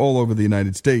chapters all over the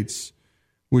United States,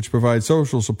 which provides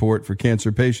social support for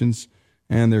cancer patients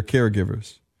and their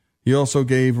caregivers. He also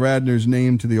gave Radner's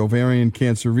name to the ovarian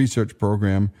cancer research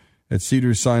program at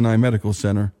Cedars-Sinai Medical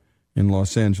Center in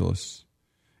Los Angeles.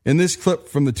 In this clip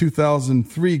from the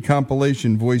 2003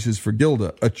 compilation Voices for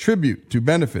Gilda, a tribute to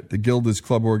benefit the Gilda's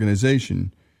Club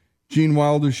organization, Gene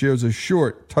Wilder shares a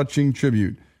short, touching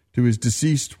tribute to his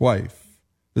deceased wife.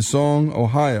 The song,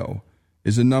 Ohio,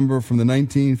 is a number from the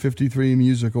 1953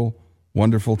 musical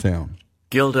Wonderful Town.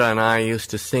 Gilda and I used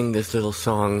to sing this little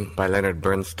song by Leonard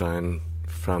Bernstein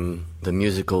from the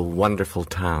musical Wonderful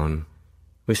Town.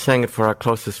 We sang it for our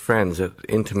closest friends at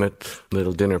intimate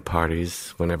little dinner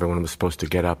parties when everyone was supposed to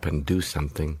get up and do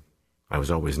something. I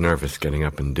was always nervous getting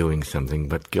up and doing something,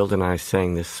 but Gilda and I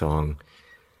sang this song,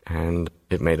 and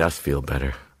it made us feel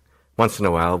better. Once in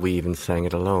a while, we even sang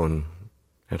it alone,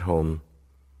 at home,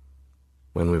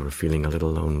 when we were feeling a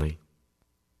little lonely.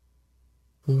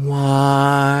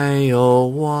 Why, oh,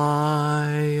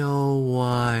 why, oh,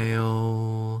 why,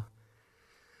 oh,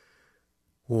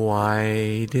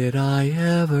 why did I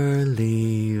ever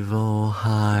leave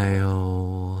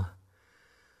Ohio?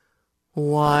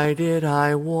 Why did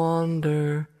I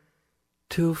wander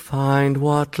to find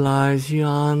what lies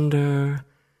yonder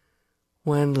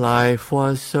when life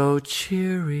was so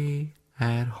cheery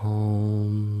at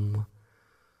home?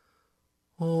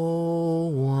 Oh,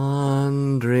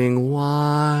 wandering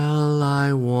while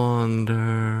I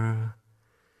wander,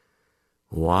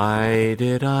 why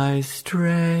did I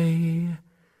stray?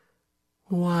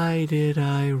 Why did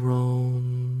I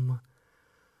roam?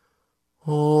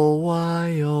 Oh,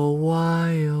 why,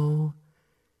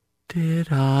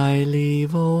 did I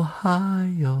leave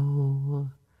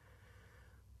Ohio?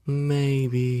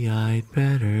 Maybe I'd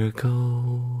better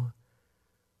go.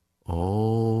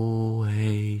 O-H-I-O.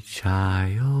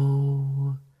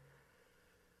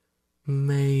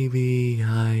 Maybe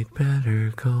I'd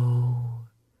better go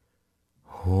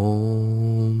home.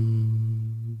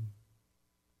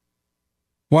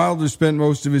 Wilder spent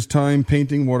most of his time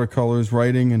painting watercolors,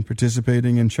 writing, and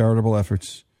participating in charitable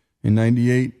efforts. In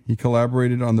 1998, he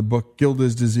collaborated on the book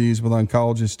Gilda's Disease with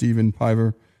oncologist Stephen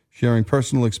Piver, sharing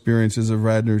personal experiences of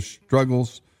Radner's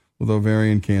struggles with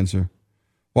ovarian cancer.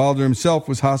 Wilder himself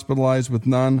was hospitalized with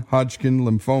non-Hodgkin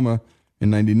lymphoma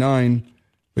in 1999,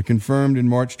 but confirmed in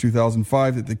March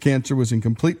 2005 that the cancer was in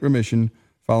complete remission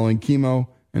following chemo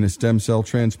and a stem cell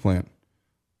transplant.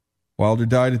 Wilder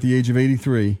died at the age of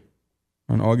 83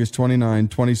 on August 29,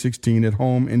 2016, at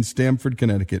home in Stamford,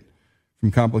 Connecticut,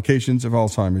 from complications of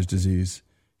Alzheimer's disease.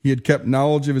 He had kept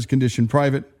knowledge of his condition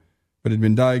private, but had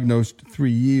been diagnosed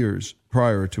 3 years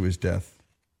prior to his death.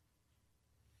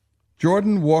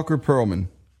 Jordan Walker Perlman,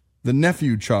 the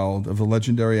nephew child of the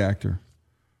legendary actor,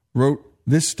 wrote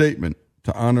this statement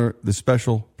to honor the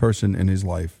special person in his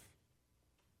life.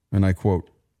 And I quote,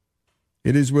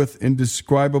 "It is with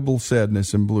indescribable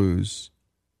sadness and blues,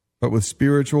 but with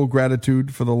spiritual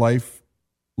gratitude for the life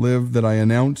lived that I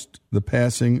announced the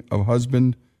passing of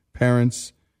husband,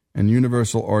 parents, and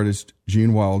universal artist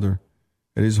Gene Wilder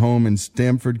at his home in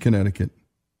Stamford, Connecticut.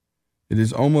 It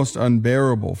is almost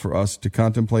unbearable for us to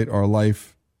contemplate our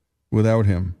life without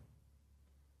him.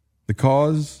 The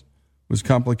cause was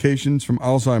complications from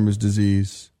Alzheimer's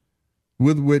disease,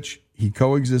 with which he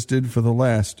coexisted for the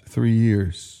last 3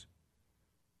 years.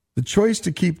 The choice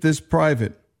to keep this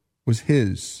private was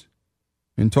his,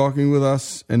 in talking with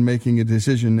us and making a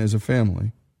decision as a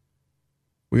family.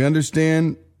 We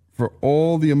understand for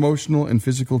all the emotional and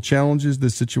physical challenges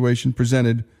this situation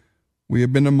presented, we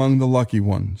have been among the lucky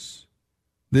ones.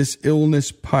 This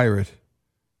illness pirate,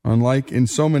 unlike in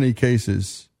so many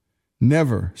cases,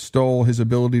 never stole his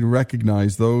ability to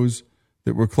recognize those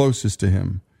that were closest to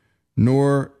him,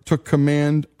 nor took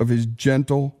command of his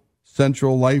gentle,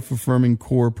 central, life-affirming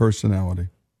core personality.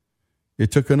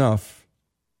 It took enough,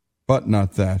 but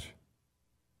not that.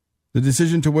 The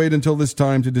decision to wait until this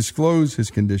time to disclose his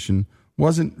condition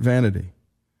wasn't vanity,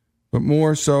 but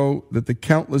more so that the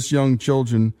countless young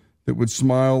children that would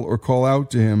smile or call out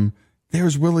to him,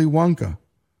 'There's Willy Wonka,'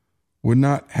 would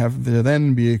not have to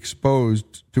then be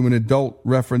exposed to an adult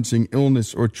referencing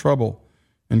illness or trouble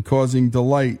and causing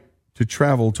delight to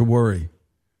travel to worry,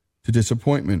 to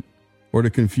disappointment, or to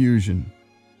confusion.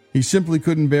 He simply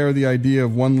couldn't bear the idea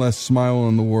of one less smile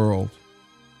in the world.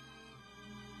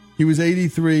 He was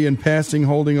 83 and passing,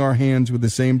 holding our hands with the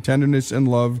same tenderness and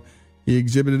love he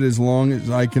exhibited as long as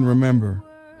I can remember.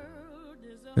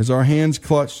 As our hands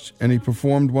clutched and he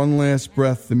performed one last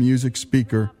breath, the music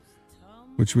speaker,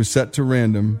 which was set to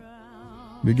random,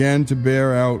 began to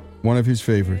bear out one of his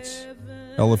favorites,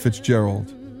 Ella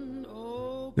Fitzgerald.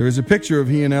 There is a picture of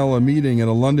he and Ella meeting at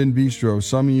a London bistro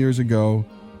some years ago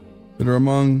that are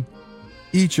among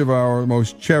each of our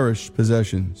most cherished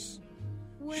possessions.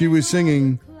 She was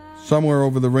singing "Somewhere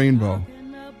Over the Rainbow"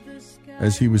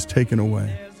 as he was taken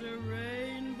away.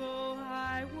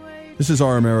 This is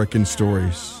Our American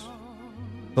Stories,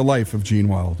 the life of Gene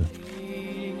Wilder.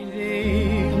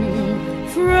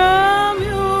 From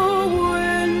your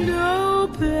window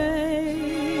pane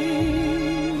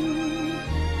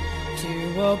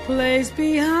to a place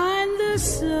behind the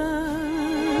sun,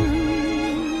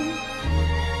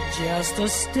 just a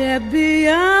step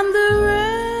beyond the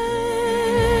rain.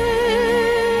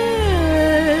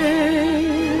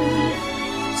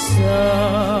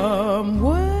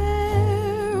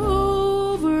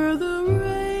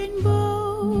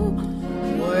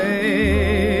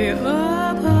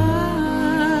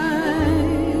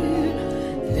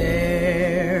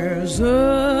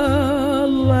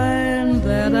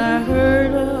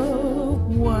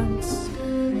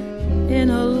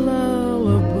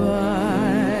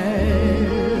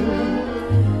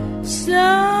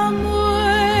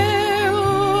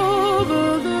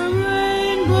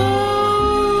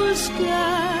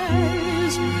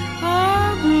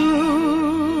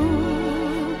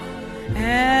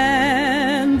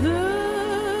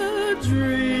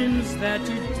 that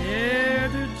you dare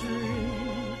to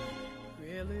dream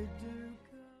really do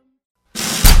come.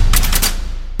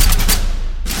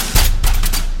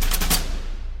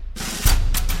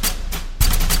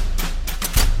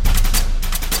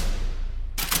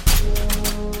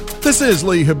 This is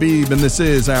Lee Habib, and this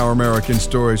is Our American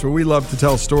Stories, where we love to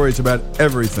tell stories about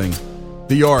everything.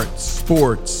 The arts,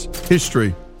 sports,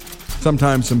 history,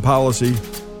 sometimes some policy,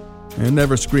 and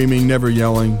never screaming, never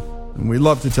yelling. And we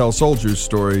love to tell soldiers'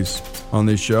 stories on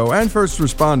this show, and first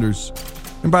responders.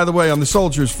 And by the way, on the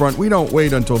soldiers' front, we don't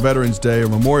wait until Veterans Day or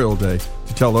Memorial Day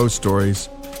to tell those stories,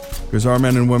 because our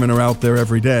men and women are out there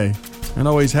every day, and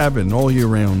always have been, all year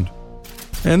round.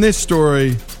 And this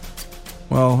story,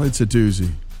 well, it's a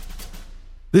doozy.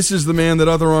 This is the man that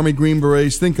other Army Green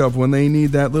Berets think of when they need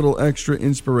that little extra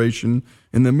inspiration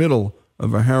in the middle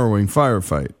of a harrowing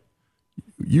firefight.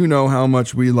 You know how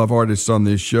much we love artists on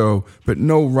this show, but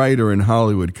no writer in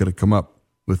Hollywood could have come up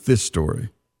with this story.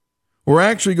 We're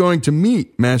actually going to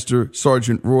meet Master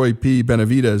Sergeant Roy P.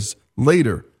 Benavidez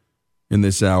later in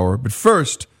this hour, but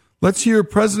first, let's hear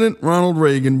President Ronald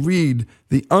Reagan read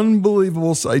the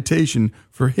unbelievable citation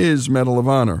for his Medal of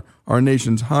Honor, our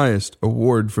nation's highest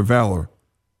award for valor.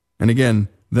 And again,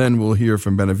 then we'll hear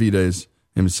from Benavidez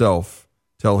himself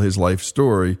tell his life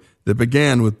story that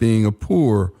began with being a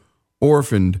poor,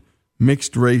 orphaned,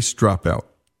 mixed-race dropout.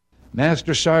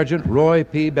 Master Sergeant Roy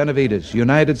P. Benavidez,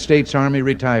 United States Army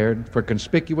retired, for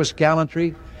conspicuous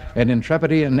gallantry and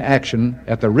intrepidity in action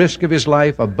at the risk of his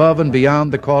life above and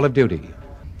beyond the call of duty.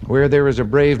 Where there is a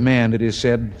brave man, it is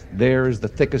said, there is the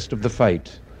thickest of the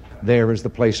fight. There is the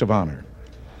place of honor.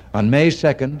 On May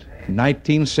 2nd,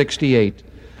 1968,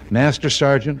 Master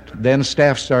Sergeant, then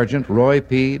Staff Sergeant Roy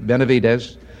P.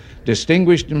 Benavidez,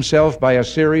 distinguished himself by a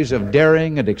series of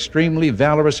daring and extremely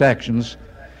valorous actions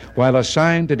while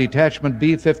assigned to Detachment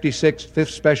B-56,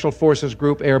 5th Special Forces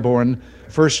Group Airborne,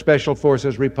 1st Special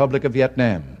Forces, Republic of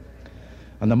Vietnam.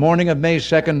 On the morning of May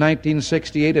 2nd,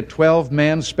 1968, a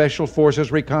 12-man Special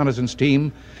Forces reconnaissance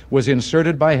team was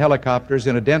inserted by helicopters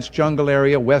in a dense jungle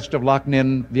area west of Loc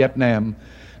Ninh, Vietnam,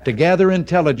 to gather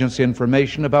intelligence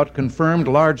information about confirmed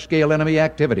large-scale enemy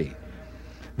activity.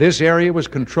 This area was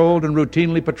controlled and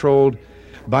routinely patrolled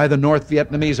by the North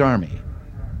Vietnamese Army.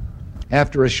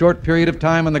 After a short period of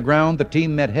time on the ground, the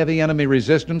team met heavy enemy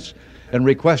resistance and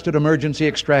requested emergency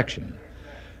extraction.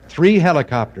 3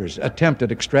 helicopters attempted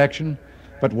extraction,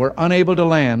 but were unable to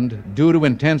land due to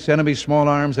intense enemy small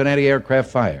arms and anti-aircraft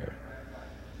fire.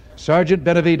 Sergeant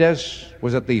Benavidez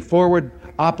was at the forward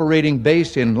operating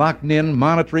base in Loc Ninh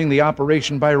monitoring the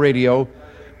operation by radio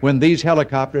when these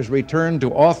helicopters returned to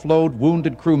offload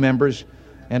wounded crew members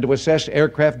and to assess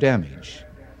aircraft damage.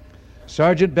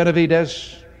 Sergeant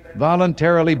Benavidez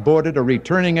voluntarily boarded a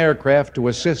returning aircraft to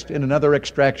assist in another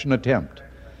extraction attempt.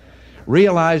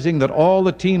 Realizing that all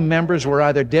the team members were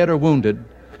either dead or wounded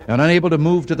and unable to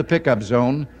move to the pickup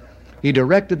zone, he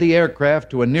directed the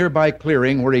aircraft to a nearby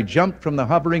clearing where he jumped from the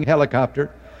hovering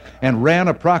helicopter and ran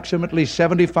approximately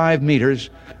 75 meters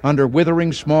under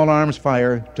withering small arms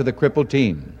fire to the crippled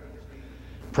team.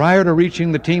 Prior to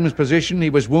reaching the team's position, he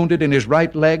was wounded in his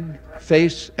right leg,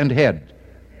 face, and head.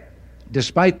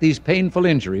 Despite these painful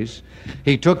injuries,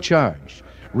 he took charge,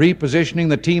 repositioning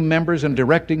the team members and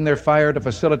directing their fire to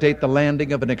facilitate the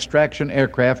landing of an extraction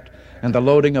aircraft and the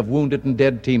loading of wounded and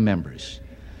dead team members.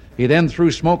 He then threw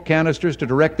smoke canisters to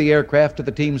direct the aircraft to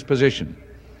the team's position.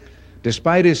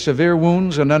 Despite his severe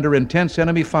wounds and under intense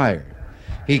enemy fire,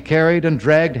 he carried and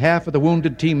dragged half of the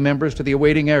wounded team members to the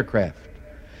awaiting aircraft.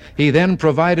 He then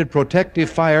provided protective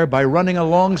fire by running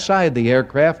alongside the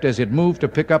aircraft as it moved to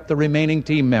pick up the remaining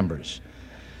team members.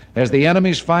 As the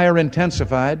enemy's fire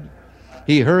intensified,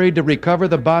 he hurried to recover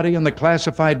the body and the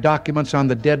classified documents on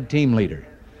the dead team leader.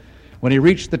 When he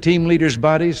reached the team leader's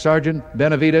body, Sergeant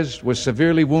Benavidez was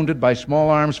severely wounded by small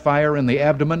arms fire in the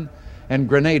abdomen and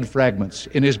grenade fragments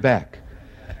in his back.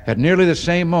 At nearly the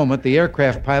same moment, the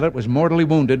aircraft pilot was mortally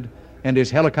wounded and his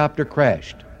helicopter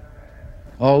crashed.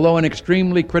 Although in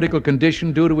extremely critical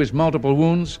condition due to his multiple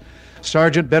wounds,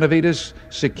 Sergeant Benavidez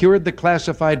secured the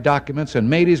classified documents and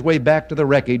made his way back to the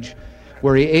wreckage,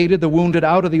 where he aided the wounded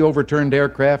out of the overturned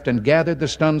aircraft and gathered the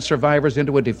stunned survivors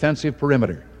into a defensive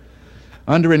perimeter.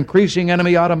 Under increasing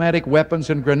enemy automatic weapons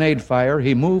and grenade fire,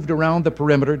 he moved around the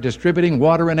perimeter, distributing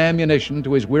water and ammunition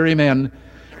to his weary men,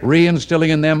 reinstilling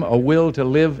in them a will to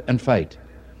live and fight.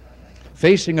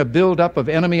 Facing a buildup of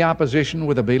enemy opposition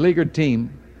with a beleaguered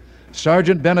team,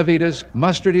 Sergeant Benavidez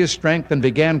mustered his strength and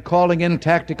began calling in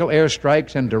tactical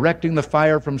airstrikes and directing the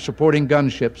fire from supporting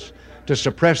gunships to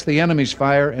suppress the enemy's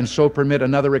fire and so permit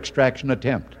another extraction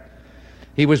attempt.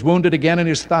 He was wounded again in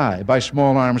his thigh by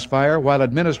small arms fire while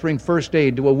administering first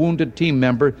aid to a wounded team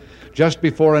member just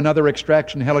before another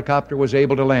extraction helicopter was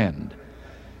able to land.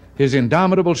 His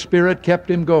indomitable spirit kept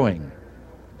him going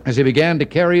as he began to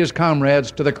carry his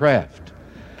comrades to the craft.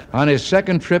 On his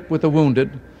second trip with the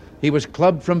wounded, he was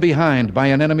clubbed from behind by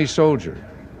an enemy soldier.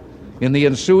 In the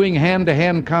ensuing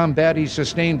hand-to-hand combat, he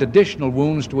sustained additional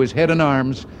wounds to his head and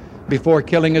arms before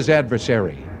killing his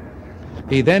adversary.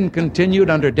 He then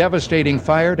continued under devastating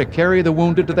fire to carry the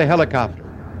wounded to the helicopter.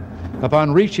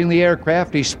 Upon reaching the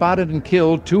aircraft, he spotted and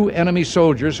killed 2 enemy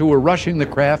soldiers who were rushing the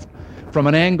craft from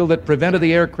an angle that prevented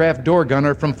the aircraft door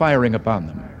gunner from firing upon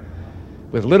them.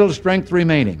 With little strength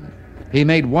remaining, he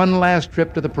made one last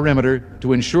trip to the perimeter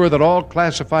to ensure that all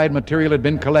classified material had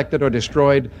been collected or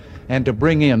destroyed and to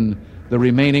bring in the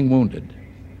remaining wounded.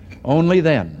 Only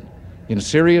then, in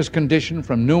serious condition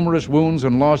from numerous wounds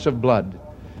and loss of blood,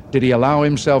 did he allow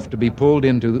himself to be pulled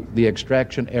into the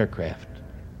extraction aircraft.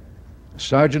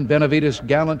 Sergeant Benavides'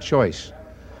 gallant choice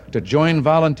to join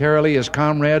voluntarily his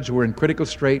comrades who were in critical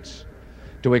straits,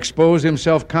 to expose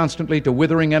himself constantly to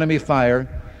withering enemy fire,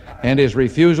 and his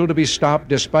refusal to be stopped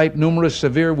despite numerous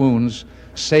severe wounds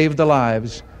saved the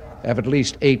lives of at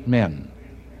least 8 men.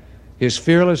 His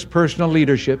fearless personal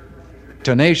leadership,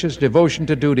 tenacious devotion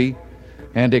to duty,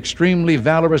 and extremely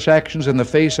valorous actions in the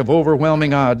face of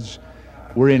overwhelming odds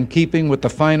were in keeping with the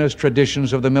finest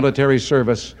traditions of the military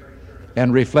service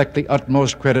and reflect the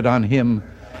utmost credit on him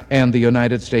and the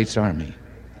United States Army.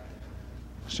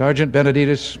 Sergeant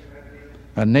Benavides,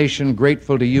 a nation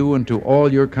grateful to you and to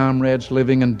all your comrades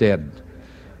living and dead,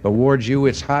 awards you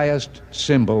its highest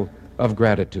symbol of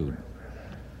gratitude.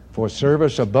 For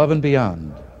service above and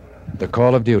beyond the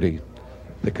call of duty,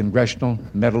 the Congressional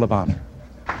Medal of Honor.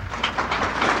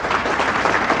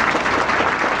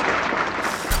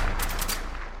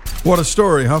 What a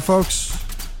story, huh, folks?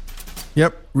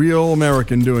 Yep, real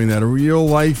American doing that. A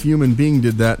real-life human being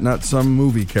did that, not some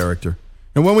movie character.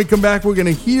 And when we come back, we're going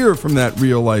to hear from that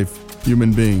real-life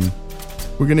human being.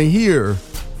 We're going to hear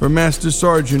from Master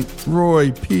Sergeant Roy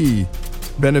P.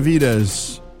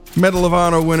 Benavides, Medal of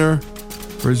Honor winner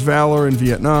for his valor in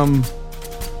Vietnam.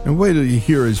 And wait till you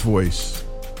hear his voice.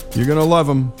 You're going to love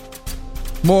him.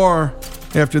 More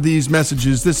after these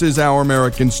messages. This is Our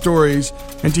American Stories.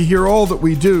 And to hear all that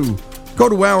we do, go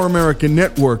to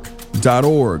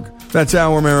OurAmericanNetwork.org. That's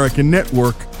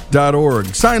OurAmericanNetwork.org.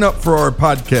 Sign up for our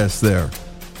podcast there.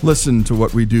 Listen to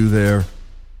what we do there.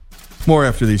 More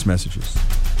after these messages.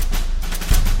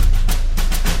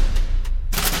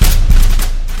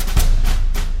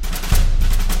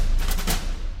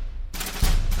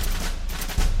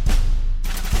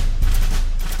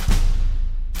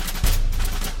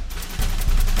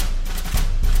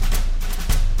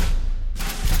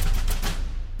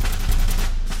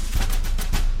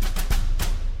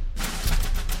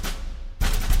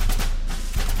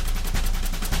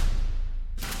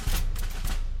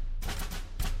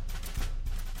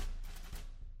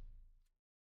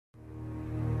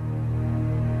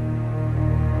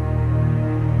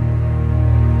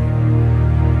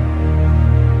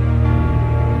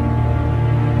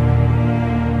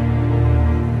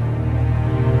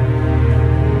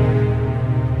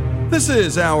 This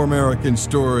is Our American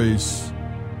Stories,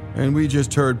 and we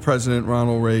just heard President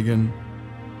Ronald Reagan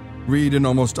read an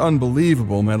almost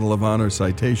unbelievable Medal of Honor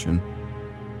citation.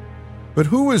 But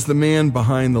who is the man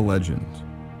behind the legend?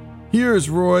 Here's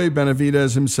Roy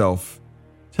Benavides himself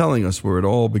telling us where it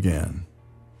all began.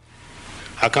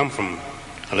 I come from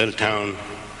a little town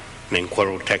named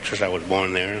Cuero, Texas. I was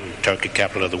born there, the turkey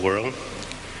capital of the world.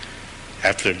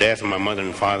 After the death of my mother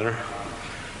and father,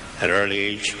 at an early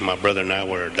age, my brother and I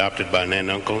were adopted by an aunt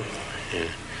and uncle.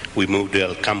 We moved to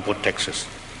El Campo, Texas,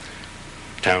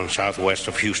 a town southwest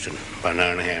of Houston, about an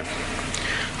hour and a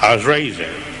half. I was raised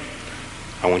there.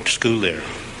 I went to school there.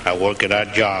 I worked at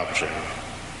odd jobs there,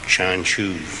 shined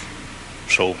shoes,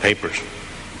 sold papers,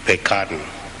 picked cotton.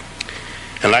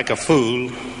 And like a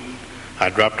fool,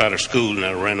 I dropped out of school and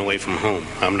I ran away from home.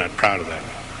 I'm not proud of that.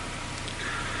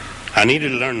 I needed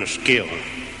to learn the skill.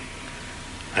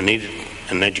 I needed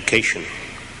an education.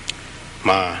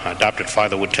 My adopted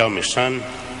father would tell me, son,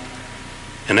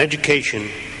 an education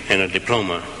and a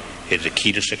diploma is the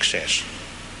key to success.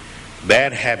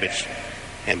 Bad habits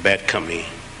and bad company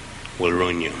will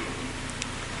ruin you.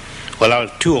 Well, I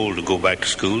was too old to go back to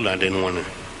school. I didn't want to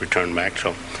return back,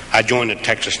 so I joined the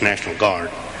Texas National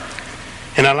Guard.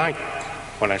 And I liked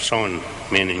what I saw in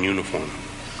men in uniform.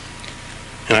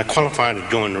 And I qualified to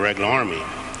join the regular army.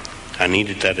 I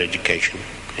needed that education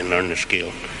and learn the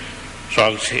skill. So I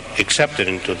was accepted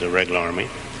into the regular army.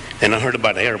 And I heard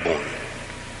about airborne.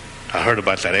 I heard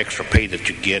about that extra pay that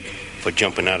you get for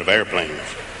jumping out of airplanes.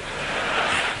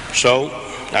 So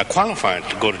I qualified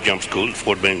to go to jump school at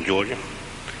Fort Benning, Georgia.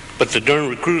 But the darn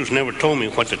recruiters never told me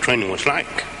what the training was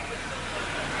like.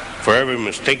 For every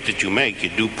mistake that you make, you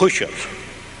do push-ups.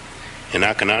 And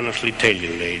I can honestly tell you,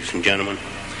 ladies and gentlemen,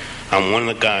 I'm one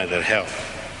of the guys that helped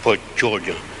put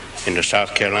Georgia into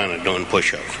South Carolina doing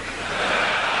push-ups.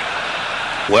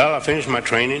 Well, I finished my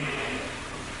training.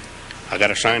 I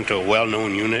got assigned to a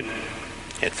well-known unit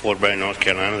at Fort Beret, North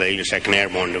Carolina, the 82nd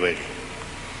Airborne Division.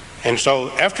 And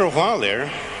so after a while there, I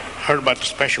heard about the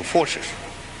Special Forces.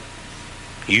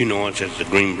 You know us as the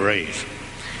Green Berets.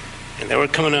 And they were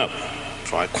coming up.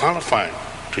 So I qualified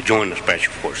to join the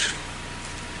Special Forces.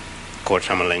 Of course,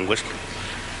 I'm a linguist.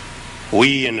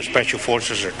 We in the Special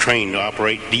Forces are trained to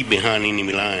operate deep behind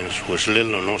enemy lines with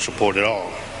little or no support at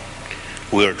all.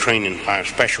 We are trained in 5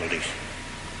 specialties.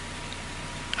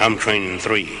 I'm trained in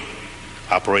 3.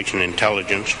 Operation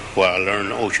Intelligence, where I learn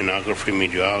oceanography,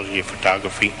 meteorology,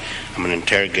 photography. I'm an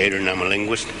interrogator and I'm a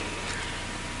linguist.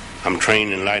 I'm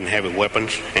trained in light and heavy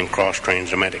weapons and cross-trained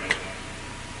as a medic.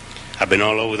 I've been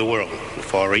all over the world, the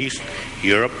Far East,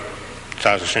 Europe,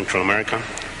 South and Central America,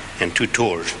 and 2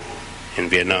 tours in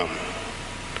Vietnam.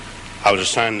 I was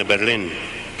assigned to Berlin,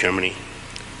 Germany,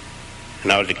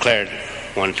 and I was declared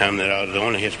one time that I was the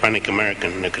only Hispanic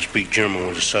American that could speak German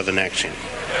with a southern accent.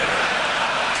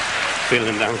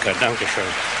 Vielen Dank, danke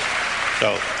schön.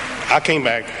 So I came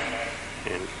back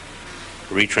and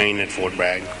retrained at Fort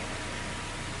Bragg,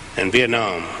 and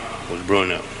Vietnam was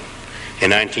brewing up.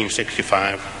 In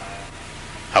 1965,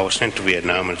 I was sent to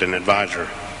Vietnam as an advisor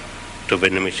to a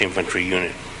Vietnamese infantry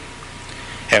unit.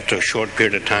 After a short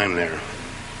period of time there,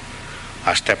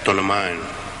 I stepped on a mine.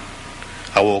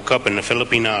 I woke up in the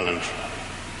Philippine Islands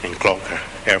in Clark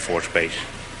Air Force Base.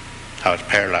 I was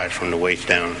paralyzed from the waist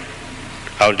down.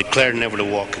 I was declared never to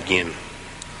walk again.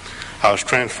 I was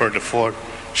transferred to Fort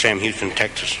Sam Houston,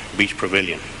 Texas, Beach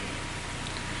Pavilion.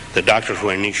 The doctors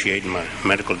were initiating my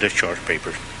medical discharge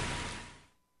papers.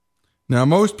 Now,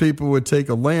 most people would take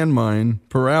a landmine,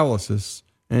 paralysis,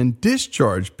 and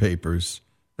discharge papers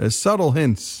as subtle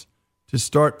hints to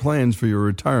start plans for your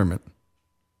retirement,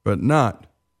 but not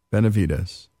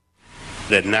Benavides.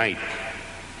 That night,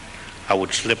 I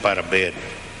would slip out of bed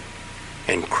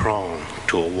and crawl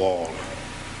to a wall,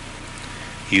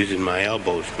 using my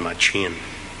elbows and my chin.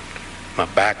 My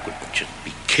back would just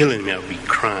be killing me. I'd be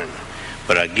crying.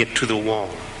 But I'd get to the wall,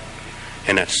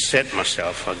 and I'd set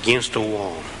myself against the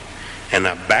wall, and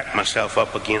I'd back myself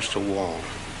up against the wall,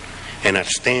 and I'd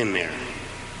stand there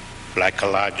like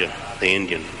Elijah the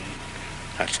Indian.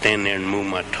 I'd stand there and move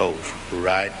my toes,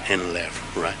 right and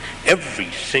left, right. Every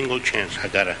single chance I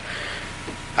got.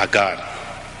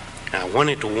 I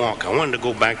wanted to walk. I wanted to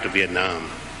go back to Vietnam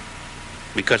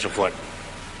because of what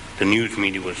the news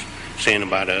media was saying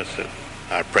about us, that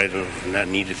our president was not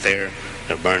needed there,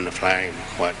 to burn the flag,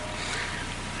 what.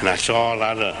 And I saw a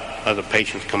lot of other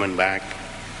patients coming back,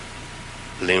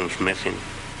 limbs missing.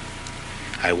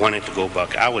 I wanted to go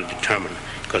back. I was determined,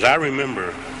 because I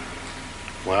remember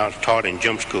when I was taught in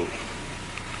jump school,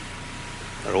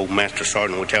 that old master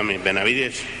sergeant would tell me,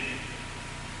 Benavides,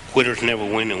 quitters never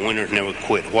win and winners never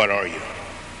quit. What are you?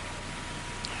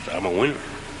 I said, I'm a winner.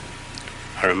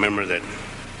 I remember that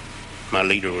my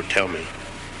leader would tell me,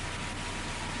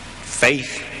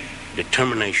 faith,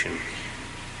 determination,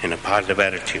 and a positive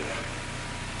attitude.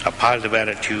 A positive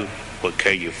attitude will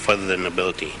carry you further than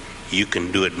ability. You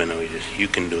can do it, Benavides. You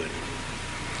can do it.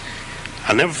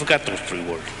 I never forgot those 3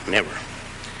 words. Never.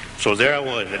 So there I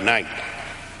was at night.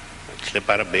 I'd slip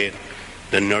out of bed.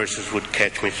 The nurses would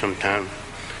catch me sometime.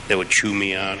 They would chew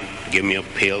me out, give me a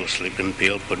pill, a sleeping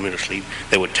pill, put me to sleep.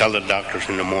 They would tell the doctors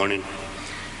in the morning.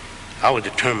 I was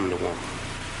determined to walk.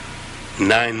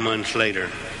 9 months later,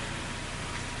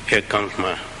 here comes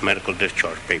my medical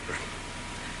discharge papers.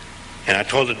 And I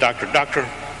told the doctor, Doctor,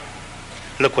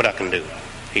 look what I can do.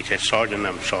 He said, Sergeant,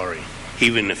 I'm sorry.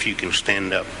 Even if you can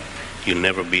stand up, you'll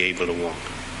never be able to walk.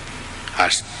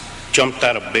 I jumped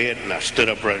out of bed and I stood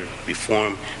up right before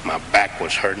him. My back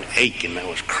was hurting, aching. I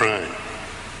was crying.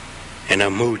 And I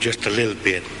moved just a little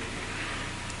bit.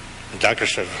 The doctor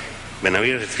said,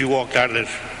 Benavides, if you walked out of this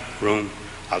room,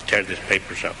 I'll tear these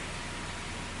papers up.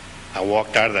 I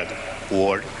walked out of that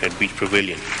ward at Beach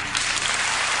Pavilion.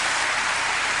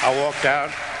 I walked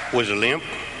out with a limp.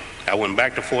 I went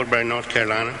back to Fort Bragg, North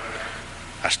Carolina.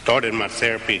 I started my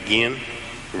therapy again,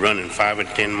 running 5 and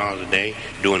 10 miles a day,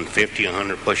 doing 50,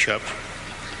 100 push-ups.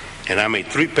 And I made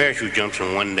 3 parachute jumps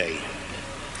in one day.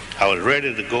 I was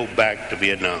ready to go back to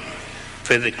Vietnam,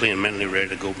 physically and mentally ready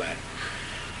to go back.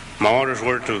 My orders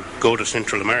were to go to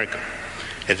Central America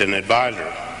as an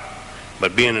advisor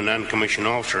But being a non-commissioned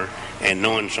officer and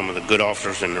knowing some of the good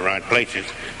officers in the right places,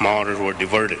 my orders were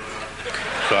diverted.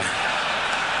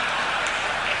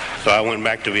 So I went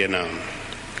back to Vietnam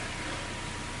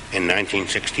in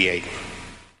 1968.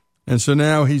 And so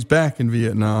now he's back in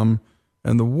Vietnam,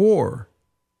 and the war,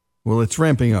 well, it's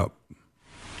ramping up.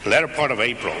 The latter part of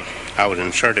April, I was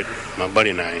inserted, my buddy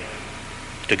and I,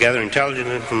 to gather intelligence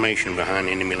information behind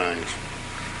enemy lines.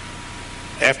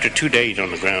 After 2 days on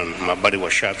the ground, my buddy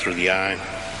was shot through the eye,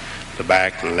 the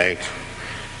back, and legs.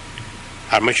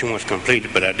 Our mission was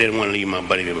completed, but I didn't want to leave my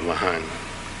buddy behind.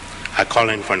 I called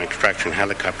in for an extraction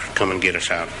helicopter to come and get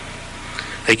us out.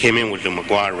 They came in with the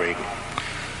McGuire rig.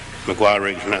 McGuire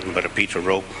rig is nothing but a piece of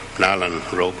rope, nylon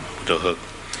rope with a hook.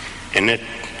 In this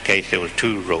case, there was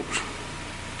 2 ropes.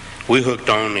 We hooked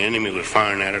on, the enemy was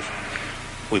firing at us.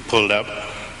 We pulled up,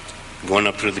 going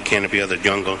up through the canopy of the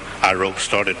jungle. Our rope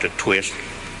started to twist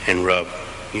and rub.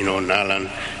 You know, nylon,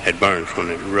 it burns when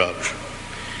it rubs.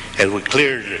 As we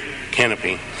cleared the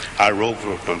canopy, our ropes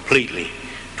were completely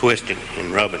twisted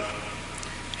and rubbing.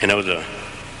 And there was a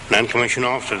non-commissioned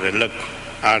officer that looked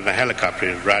out of the helicopter.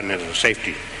 He was riding as a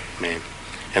safety man.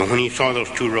 And when he saw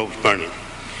those 2 ropes burning,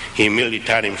 he immediately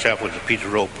tied himself with a piece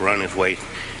of rope around his waist,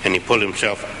 and he pulled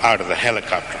himself out of the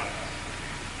helicopter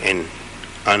and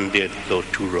undid those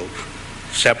 2 ropes,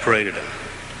 separated them.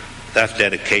 That's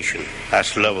dedication.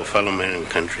 That's love of fellow man and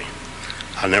country.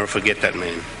 I'll never forget that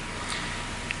man.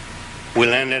 We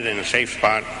landed in a safe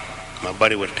spot. My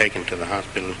buddy was taken to the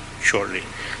hospital shortly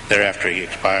thereafter. He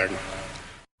expired.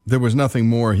 There was nothing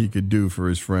more he could do for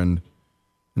his friend.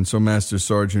 And so Master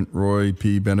Sergeant Roy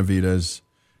P. Benavidez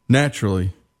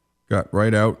naturally got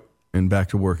right out and back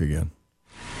to work again.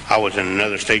 I was in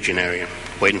another staging area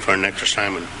waiting for our next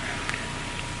assignment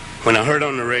when I heard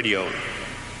on the radio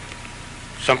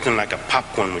something like a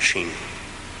popcorn machine.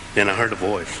 Then I heard a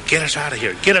voice, "Get us out of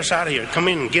here, get us out of here, come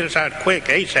in and get us out quick,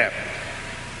 ASAP."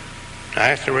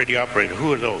 I asked the radio operator,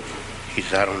 "Who are those?" He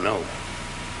said, "I don't know.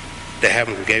 They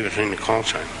haven't gave us any call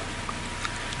sign."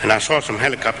 And I saw some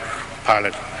helicopter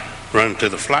pilots run to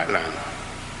the flight line,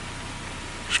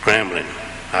 scrambling.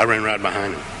 I ran right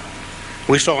behind them.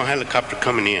 We saw a helicopter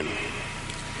coming in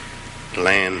to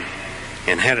land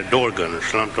and had a door gunner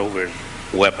slumped over his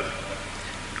weapon.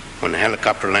 When the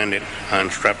helicopter landed, I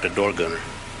unstrapped the door gunner,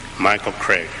 Michael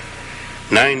Craig,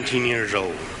 19 years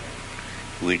old.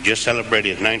 We just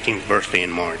celebrated his 19th birthday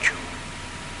in March.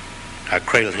 I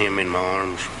cradled him in my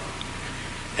arms,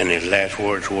 and his last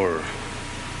words were,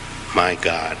 "My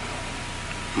God,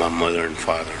 my mother and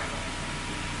father."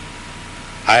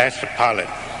 I asked the pilot,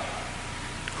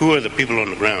 "Who are the people on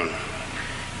the ground?"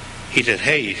 He said,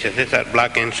 "Hey," he said, "it's that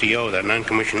black NCO, that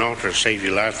non-commissioned officer saved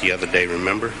your life the other day,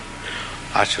 remember?"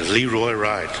 I said, "Leroy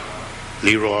Wright."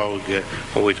 Leroy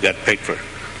always got picked for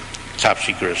top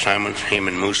secret assignments, him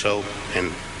and Musso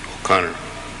and O'Connor.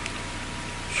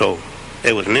 So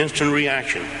it was an instant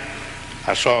reaction.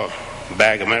 I saw a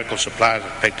bag of medical supplies, I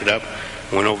picked it up,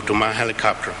 went over to my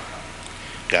helicopter,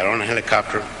 got on the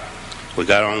helicopter. We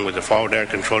got on with the forward air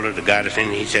controller to guide us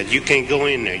in. He said, "You can't go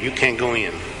in there, you can't go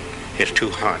in. It's too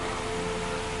hot."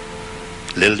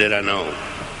 Little did I know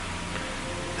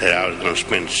that I was going to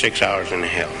spend 6 hours in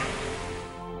hell.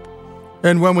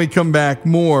 And when we come back,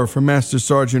 more from Master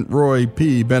Sergeant Roy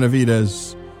P.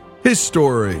 Benavidez, his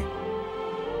story,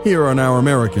 here on Our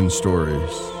American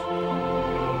Stories.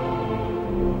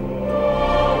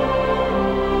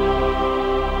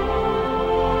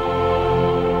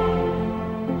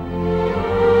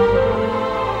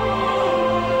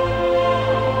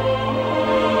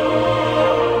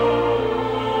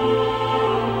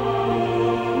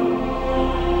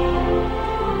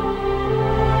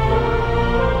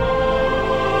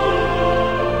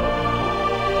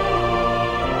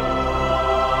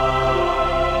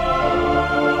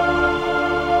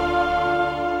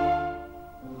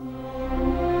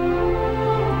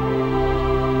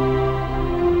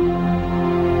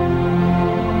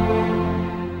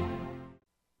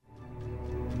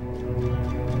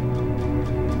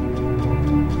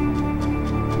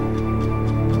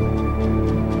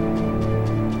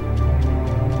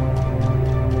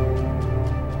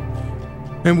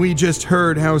 And we just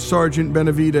heard how Sergeant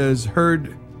Benavidez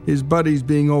heard his buddies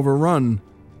being overrun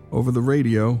over the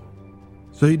radio.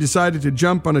 So he decided to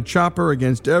jump on a chopper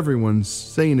against everyone's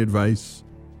sane advice.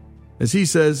 As he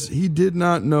says, he did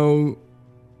not know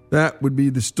that would be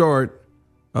the start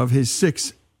of his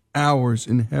 6 hours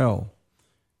in hell.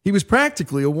 He was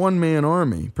practically a one-man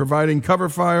army, providing cover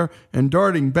fire and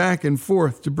darting back and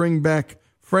forth to bring back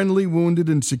friendly wounded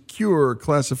and secure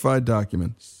classified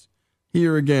documents.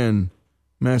 Here again,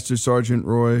 Master Sergeant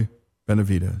Roy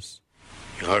Benavidez.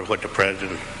 You heard what the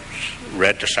president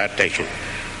read the citation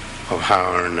of how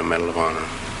I earned the Medal of Honor.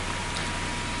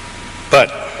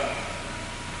 But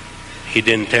he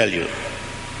didn't tell you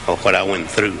of what I went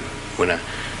through when I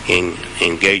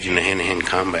engaged in the hand-to-hand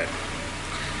combat.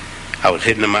 I was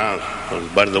hitting them out with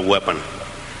the butt of the weapon.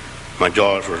 My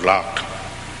jaws were locked.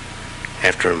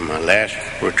 After my last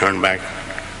return back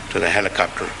to the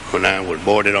helicopter, when I was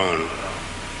boarded on,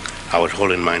 I was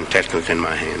holding my intestines in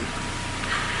my hand.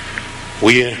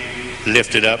 We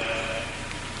lifted up.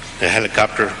 The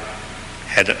helicopter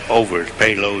had over its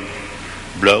payload.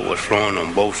 Blood was flowing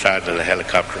on both sides of the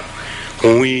helicopter.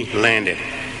 When we landed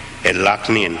at Loch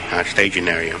Ness, our staging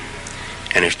area,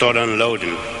 and it started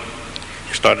unloading,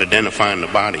 it started identifying the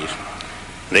bodies,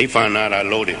 they found out I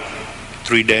loaded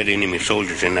 3 dead enemy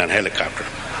soldiers in that helicopter.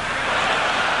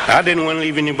 I didn't want to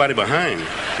leave anybody behind.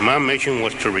 My mission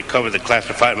was to recover the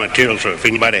classified material, so if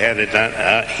anybody had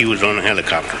it, he was on the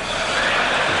helicopter.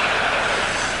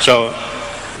 So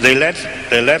they let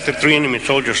the 3 enemy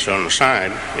soldiers on the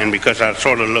side, and because I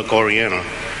sort of look Oriental,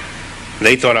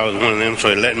 they thought I was one of them, so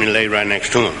they let me lay right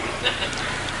next to them.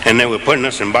 And they were putting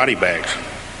us in body bags.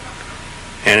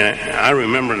 And I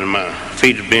remember that my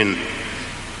feet had been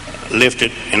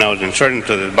lifted, and I was inserted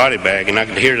into the body bag, and I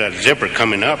could hear that zipper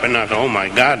coming up, and I thought, oh my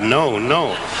God, no.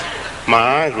 My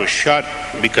eyes were shut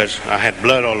because I had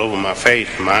blood all over my face,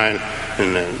 and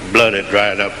the blood had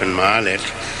dried up in my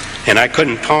eyelids. And I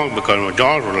couldn't talk because my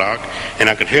jaws were locked, and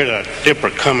I could hear that zipper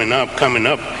coming up.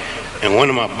 And one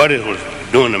of my buddies was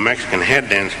doing the Mexican head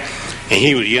dance, and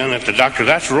he was yelling at the doctor,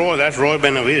 that's Roy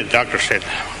Benavides. The doctor said,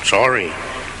 sorry,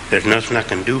 there's nothing I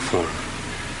can do for him.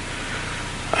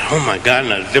 Oh my God,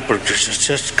 and that zipper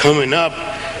just coming up.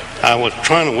 I was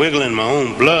trying to wiggle in my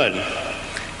own blood.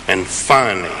 And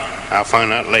finally, I'll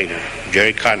find out later,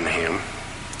 Jerry Cottenham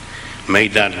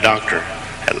made that doctor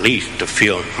at least to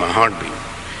feel my heartbeat.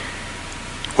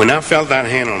 When I felt that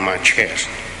hand on my chest,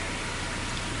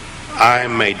 I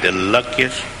made the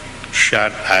luckiest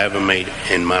shot I ever made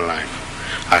in my life.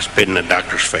 I spit in the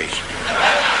doctor's face.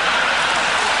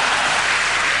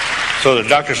 So the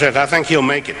doctor says, I think he'll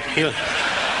make it.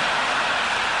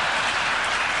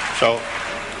 So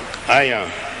I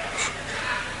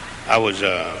was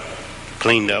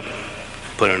cleaned up,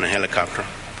 put in a helicopter,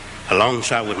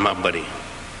 alongside with my buddy,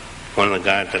 one of the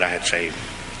guys that I had saved.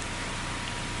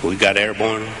 We got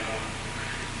airborne.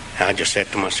 I just said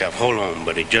to myself, hold on,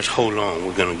 buddy, just hold on.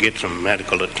 We're going to get some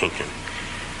medical attention.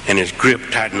 And his grip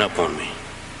tightened up on me.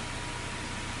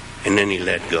 And then he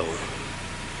let go.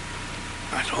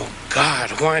 I said, oh,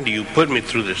 God, why do you put me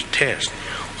through this test?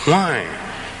 Why?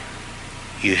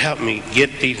 You helped me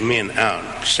get these men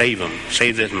out, save them,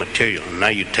 save this material, and now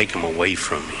you take them away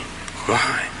from me.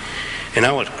 Why? And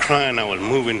I was crying, I was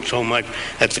moving so much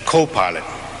that the co-pilot,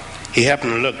 he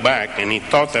happened to look back, and he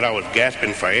thought that I was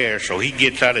gasping for air, so he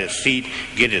gets out of his seat,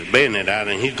 get his bayonet out,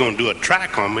 and he's going to do a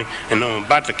track on me, and I'm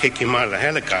about to kick him out of the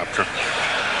helicopter.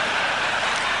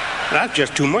 That's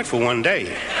just too much for one day.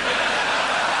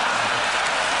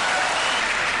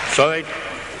 So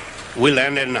we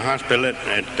landed in the hospital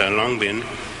at Long Beach,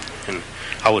 and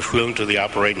I was wheeled to the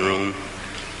operating room.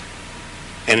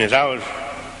 And as I was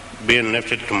being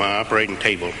lifted to my operating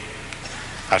table,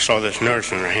 I saw this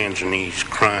nurse on her hands and knees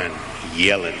crying,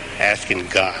 yelling, asking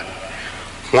God,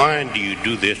 why do you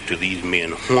do this to these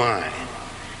men? Why?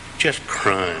 Just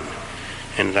crying.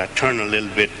 And as I turned a little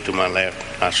bit to my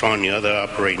left, I saw on the other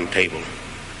operating table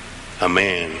a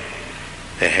man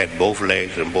that had both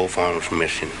legs and both arms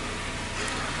missing.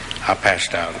 I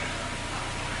passed out.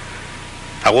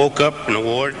 I woke up in the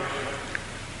ward.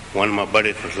 One of my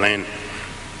buddies was laying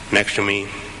next to me.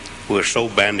 We were so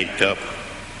bandaged up,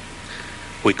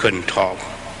 we couldn't talk.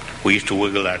 We used to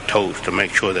wiggle our toes to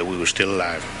make sure that we were still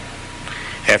alive.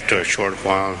 After a short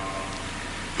while,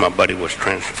 my buddy was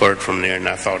transferred from there, and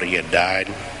I thought he had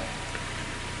died.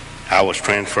 I was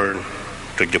transferred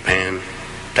to Japan,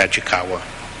 Tachikawa,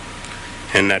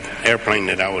 and that airplane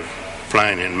that I was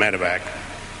flying in, medevac,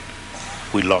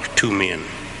 we lost 2 men.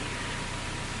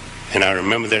 And I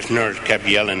remember this nurse kept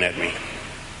yelling at me,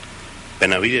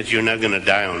 Benavides, you're not going to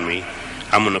die on me.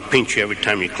 I'm going to pinch you every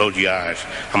time you close your eyes.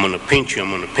 I'm going to pinch you,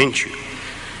 I'm going to pinch you.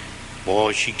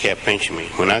 Boy, she kept pinching me.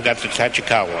 When I got to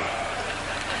Tachikawa,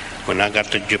 when I got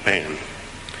to Japan,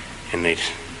 and they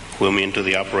wheeled me into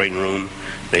the operating room,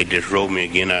 they disrobed me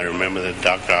again. I remember the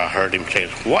doctor, I heard him say,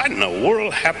 what in the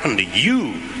world happened to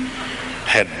you?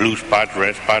 I had blue spots,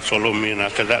 red spots all over me, and I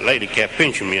said, that lady kept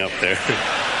pinching me up there.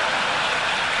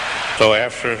 So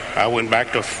after I went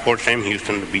back to Fort Sam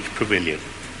Houston, the Beach Pavilion,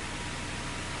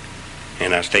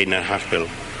 and I stayed in that hospital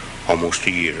almost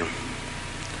a year.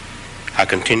 I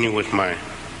continued with my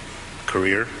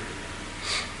career.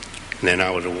 and then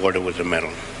I was awarded with a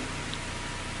medal.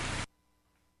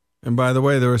 And by the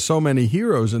way, there are so many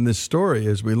heroes in this story,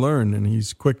 as we learn, and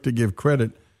he's quick to give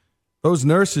credit. Those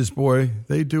nurses, boy,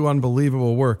 they do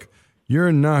unbelievable work.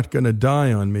 You're not going to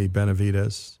die on me,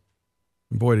 Benavidez.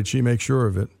 And boy, did she make sure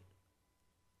of it.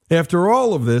 After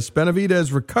all of this,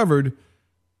 Benavidez recovered,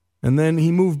 and then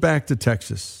he moved back to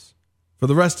Texas. For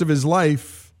the rest of his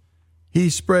life, he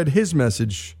spread his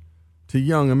message to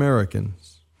young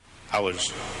Americans. I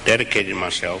was dedicating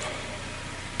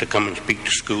myself to come and speak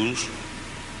to schools,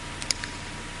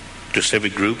 to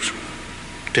civic groups,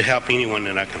 to help anyone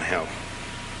that I can help.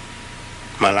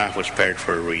 My life was spared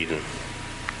for a reason,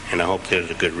 and I hope there's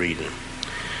a good reason.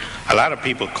 A lot of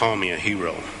people call me a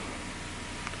hero.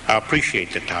 I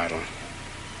appreciate the title,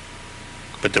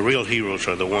 but the real heroes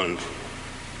are the ones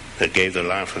that gave their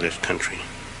life for this country.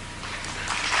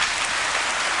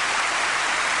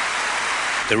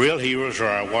 The real heroes are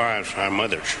our wives, our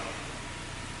mothers.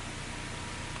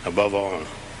 Above all,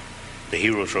 the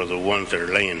heroes are the ones that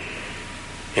are laying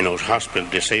in those hospital,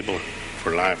 disabled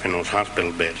for life in those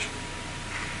hospital beds.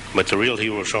 But the real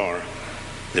heroes are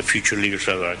the future leaders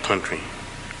of our country,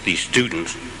 these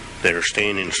students that are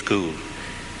staying in school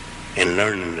and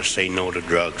learning to say no to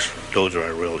drugs. Those are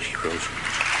our real heroes.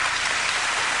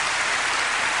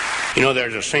 You know,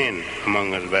 there's a saying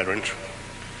among us veterans,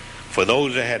 for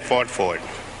those that had fought for it,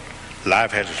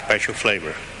 life has a special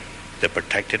flavor. The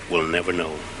protected will never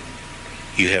know.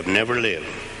 You have never lived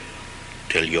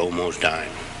till you almost died.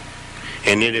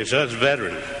 And it is us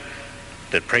veterans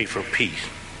that pray for peace,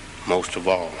 most of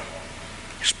all,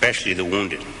 especially the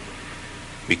wounded,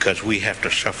 because we have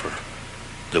to suffer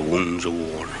the wounds of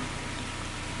war.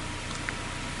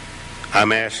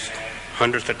 I'm asked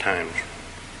hundreds of times,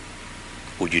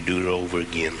 would you do it over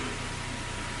again?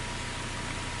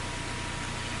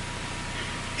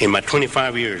 In my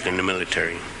 25 years in the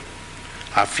military,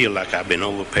 I feel like I've been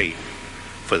overpaid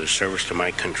for the service to my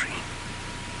country.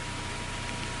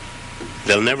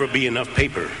 There'll never be enough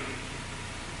paper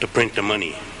to print the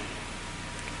money,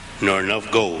 nor enough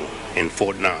gold in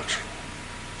Fort Knox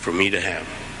for me to have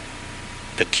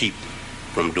to keep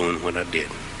from doing what I did.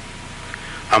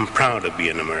 I'm proud to be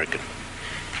an American,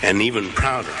 and even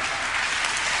prouder.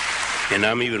 And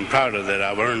I'm even prouder that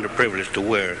I've earned the privilege to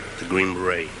wear the Green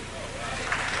Beret.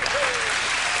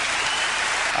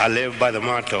 I live by the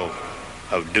motto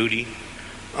of duty,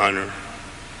 honor,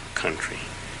 country.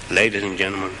 Ladies and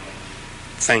gentlemen,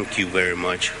 thank you very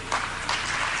much.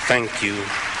 Thank you.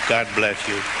 God bless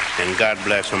you, and God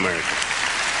bless America.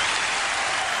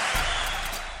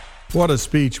 What a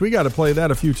speech. We got to play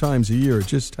that a few times a year. It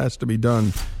just has to be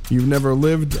done. You've never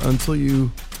lived until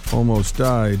you almost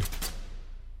died.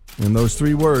 And those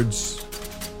three words,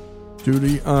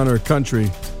 duty, honor,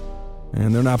 country,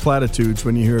 and they're not platitudes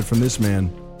when you hear it from this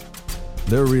man.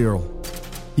 They're real.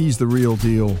 He's the real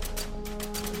deal.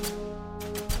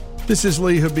 This is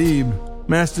Lee Habib,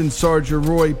 Master Sergeant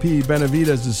Roy P.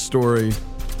 Benavidez's story.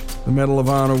 The Medal of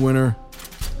Honor winner,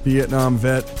 Vietnam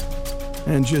vet,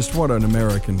 and just what an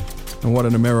American, and what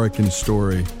an American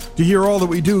story. To hear all that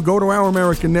we do, go to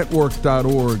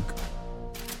OurAmericanNetwork.org.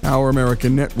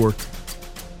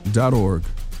 OurAmericanNetwork.org.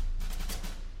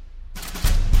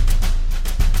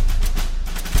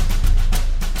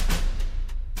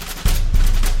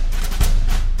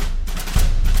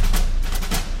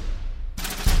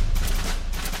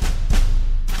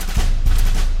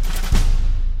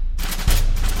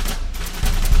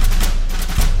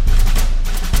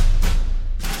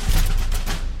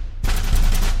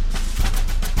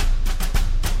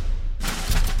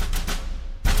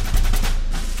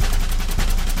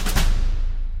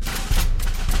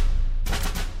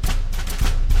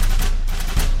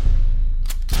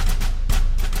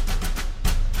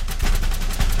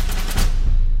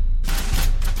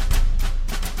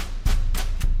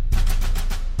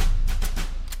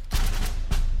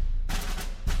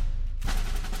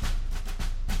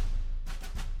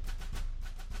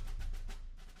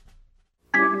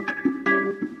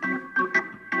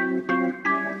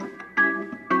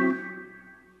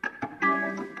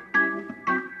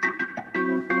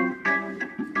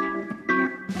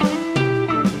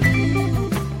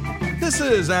 This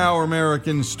is Our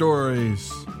American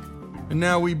Stories. And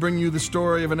now we bring you the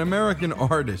story of an American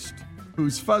artist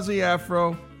whose fuzzy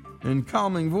afro and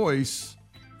calming voice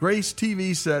grace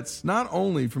TV sets not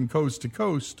only from coast to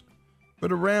coast,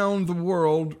 but around the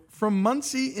world from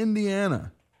Muncie,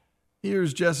 Indiana.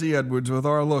 Here's Jesse Edwards with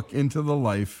our look into the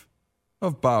life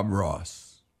of Bob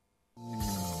Ross.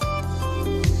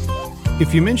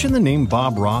 If you mention the name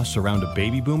Bob Ross around a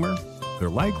baby boomer, they're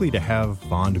likely to have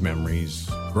fond memories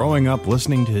growing up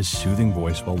listening to his soothing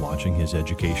voice while watching his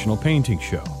educational painting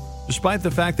show. Despite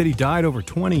the fact that he died over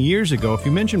 20 years ago, if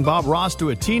you mention Bob Ross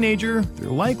to a teenager, they're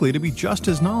likely to be just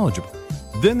as knowledgeable.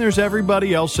 Then there's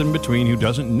everybody else in between who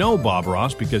doesn't know Bob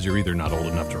Ross because you're either not old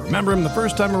enough to remember him the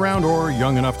first time around or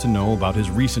young enough to know about his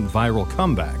recent viral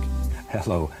comeback.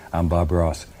 Hello, I'm Bob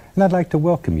Ross, and I'd like to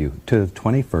welcome you to the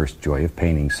 21st Joy of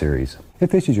Painting series. If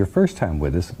this is your first time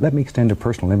with us, let me extend a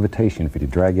personal invitation for you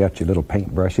to drag out your little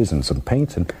paintbrushes and some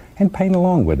paints and paint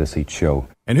along with us each show.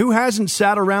 And who hasn't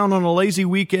sat around on a lazy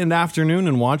weekend afternoon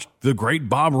and watched the great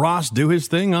Bob Ross do his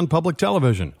thing on public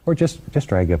television? Or just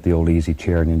drag up the old easy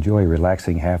chair and enjoy a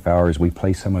relaxing half hour as we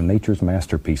play some of nature's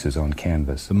masterpieces on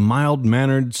canvas. The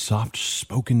mild-mannered,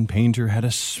 soft-spoken painter had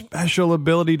a special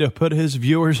ability to put his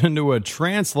viewers into a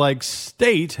trance-like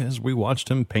state as we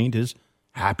watched him paint his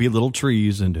happy little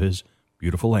trees and his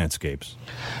beautiful landscapes.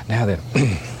 Now then,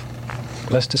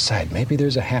 let's decide. Maybe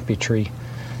there's a happy tree,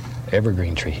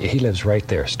 evergreen tree. He lives right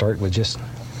there. Start with just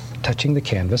touching the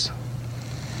canvas.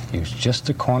 Use just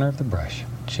the corner of the brush,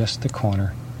 just the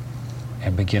corner,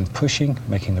 and begin pushing,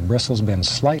 making the bristles bend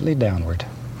slightly downward.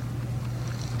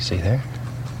 See there?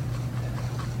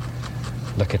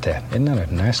 Look at that. Isn't that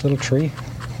a nice little tree?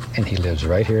 And he lives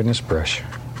right here in this brush.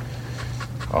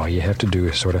 All you have to do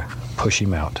is sort of push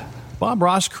him out. Bob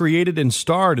Ross created and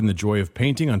starred in The Joy of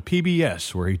Painting on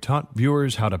PBS, where he taught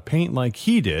viewers how to paint like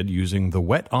he did using the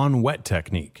wet-on-wet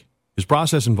technique. His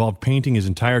process involved painting his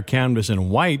entire canvas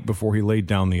in white before he laid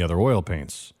down the other oil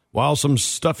paints. While some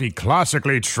stuffy,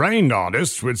 classically trained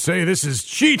artists would say this is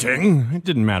cheating, it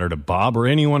didn't matter to Bob or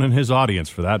anyone in his audience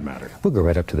for that matter. We'll go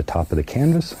right up to the top of the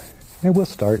canvas, and we'll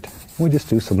start. We'll just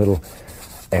do some little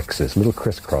X's, little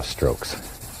crisscross strokes,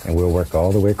 and we'll work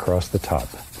all the way across the top.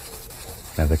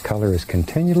 Now the color is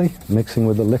continually mixing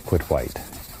with the liquid white,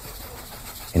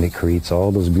 and it creates all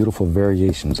those beautiful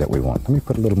variations that we want. Let me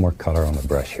put a little more color on the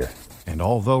brush here. And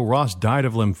although Ross died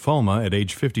of lymphoma at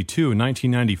age 52 in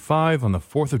 1995 on the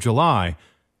 4th of July,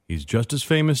 he's just as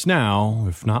famous now,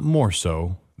 if not more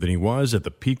so, than he was at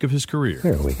the peak of his career.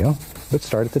 There we go. Let's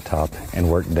start at the top and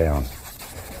work down.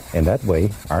 And that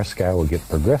way, our sky will get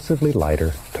progressively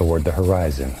lighter toward the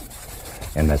horizon.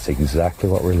 And that's exactly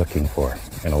what we're looking for.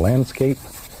 In a landscape,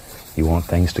 you want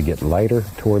things to get lighter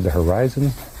toward the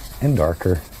horizon and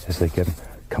darker as they can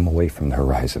come away from the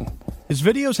horizon. His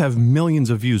videos have millions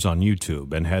of views on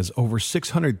YouTube and has over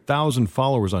 600,000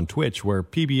 followers on Twitch, where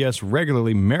PBS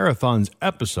regularly marathons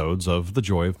episodes of The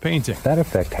Joy of Painting. That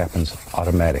effect happens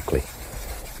automatically.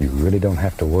 You really don't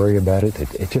have to worry about it.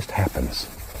 It just happens.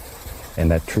 And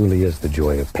that truly is the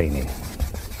joy of painting.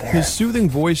 There. His soothing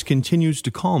voice continues to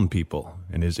calm people,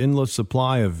 and his endless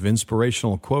supply of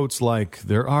inspirational quotes like,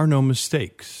 "There are no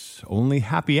mistakes, only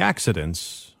happy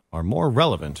accidents," are more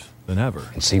relevant than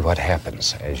ever. And see what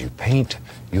happens. As you paint,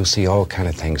 you'll see all kind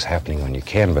of things happening on your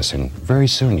canvas, and very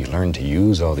soon you learn to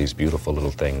use all these beautiful little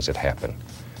things that happen.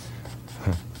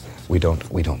 We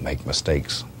don't make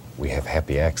mistakes. We have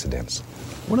happy accidents.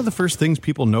 One of the first things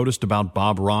people noticed about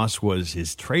Bob Ross was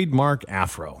his trademark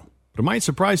afro. But it might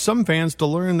surprise some fans to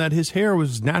learn that his hair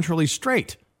was naturally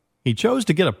straight. He chose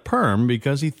to get a perm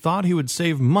because he thought he would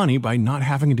save money by not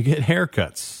having to get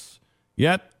haircuts.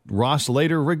 Yet, Ross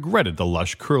later regretted the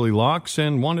lush curly locks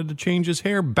and wanted to change his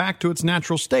hair back to its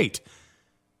natural state.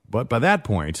 But by that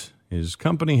point, his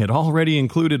company had already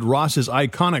included Ross's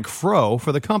iconic fro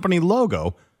for the company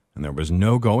logo, and there was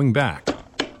no going back.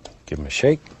 Give him a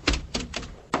shake.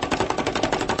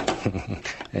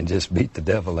 And just beat the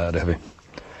devil out of him.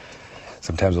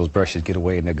 Sometimes those brushes get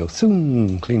away and they go,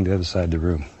 zoom, clean the other side of the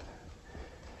room.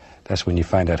 That's when you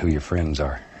find out who your friends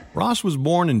are. Ross was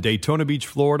born in Daytona Beach,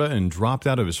 Florida, and dropped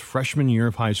out of his freshman year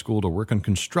of high school to work on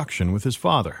construction with his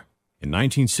father. In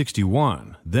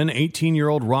 1961, then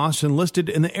 18-year-old Ross enlisted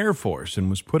in the Air Force and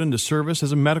was put into service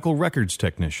as a medical records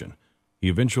technician. He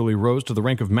eventually rose to the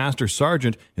rank of Master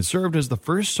Sergeant and served as the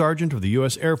first sergeant of the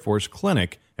U.S. Air Force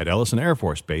Clinic at Ellison Air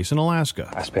Force Base in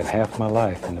Alaska. I spent half my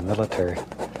life in the military,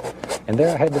 and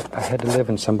there I had to live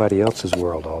in somebody else's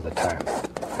world all the time.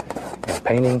 And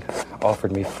painting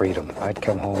offered me freedom. I'd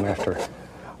come home after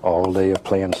all day of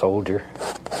playing soldier,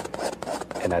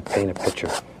 and I'd paint a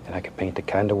picture, and I could paint the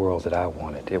kind of world that I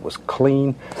wanted. It was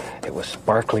clean, it was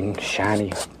sparkling,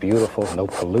 shiny, beautiful, no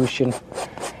pollution.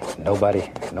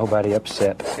 Nobody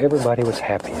upset. Everybody was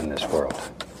happy in this world.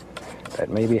 That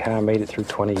may be how I made it through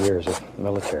 20 years of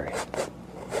military.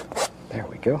 There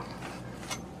we go.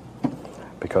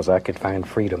 Because I could find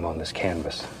freedom on this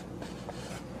canvas.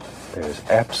 There's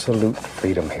absolute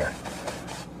freedom here.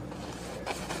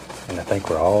 And I think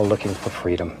we're all looking for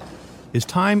freedom. His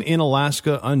time in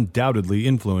Alaska undoubtedly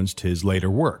influenced his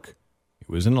later work. It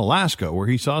was in Alaska, where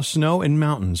he saw snow and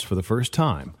mountains for the first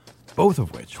time, both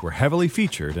of which were heavily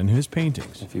featured in his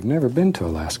paintings. If you've never been to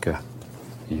Alaska,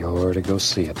 you're to go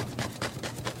see it.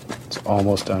 It's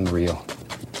almost unreal.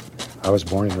 I was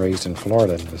born and raised in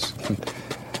Florida, and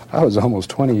I was almost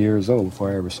 20 years old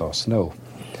before I ever saw snow.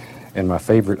 And my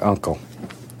favorite uncle,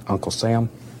 Uncle Sam,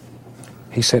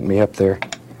 he sent me up there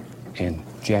in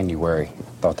January.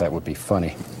 Thought that would be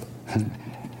funny.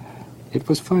 It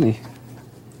was funny.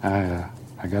 I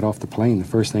got off the plane. The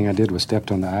first thing I did was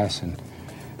stepped on the ice and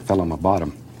fell on my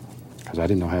bottom because I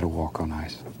didn't know how to walk on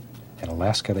ice. In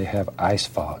Alaska, they have ice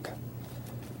fog.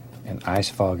 And ice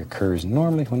fog occurs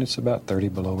normally when it's about 30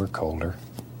 below or colder.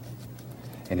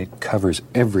 And it covers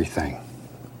everything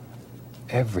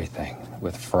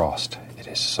with frost. It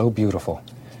is so beautiful.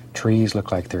 Trees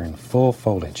look like they're in full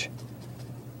foliage.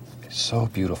 It's so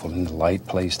beautiful, and the light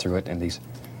plays through it, and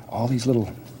all these little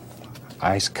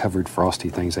ice-covered frosty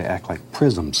things, they act like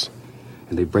prisms,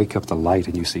 and they break up the light,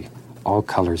 and you see all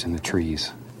colors in the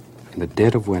trees. In the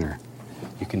dead of winter,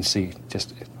 you can see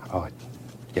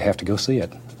you have to go see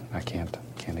it. I can't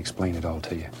explain it all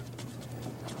to you.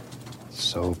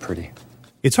 So pretty.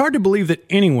 It's hard to believe that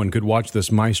anyone could watch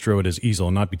this maestro at his easel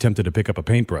and not be tempted to pick up a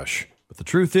paintbrush. But the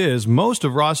truth is, most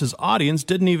of Ross's audience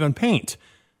didn't even paint.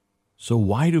 So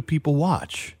why do people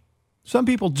watch? Some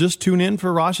people just tune in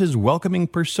for Ross's welcoming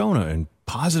persona and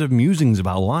positive musings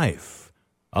about life.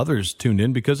 Others tuned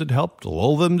in because it helped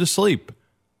lull them to sleep,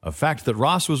 a fact that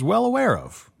Ross was well aware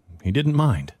of. He didn't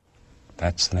mind.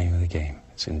 That's the name of the game.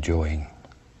 It's enjoying.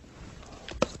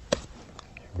 You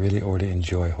really ought to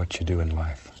enjoy what you do in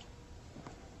life.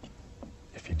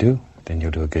 If you do, then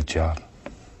you'll do a good job.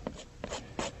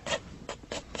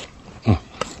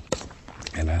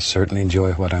 And I certainly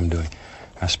enjoy what I'm doing.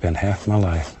 I spend half my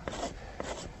life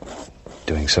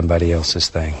doing somebody else's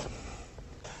thing.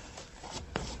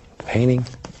 Painting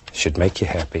should make you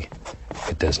happy.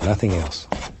 It does nothing else.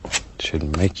 It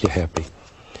should make you happy.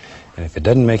 And if it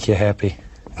doesn't make you happy,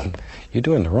 you're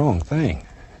doing the wrong thing.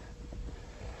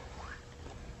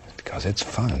 Because it's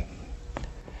fun.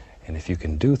 And if you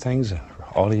can do things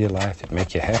all of your life that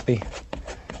make you happy,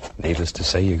 needless to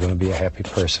say, you're going to be a happy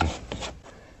person.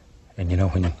 And you know,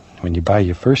 when you buy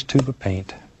your first tube of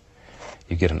paint,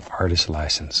 you get an artist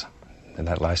license. And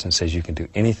that license says you can do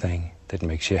anything that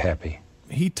makes you happy.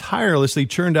 He tirelessly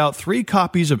churned out 3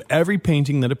 copies of every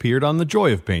painting that appeared on The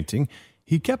Joy of Painting.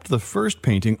 He kept the first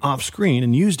painting off screen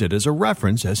and used it as a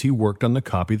reference as he worked on the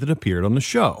copy that appeared on the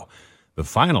show. The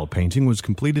final painting was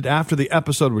completed after the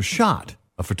episode was shot.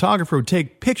 A photographer would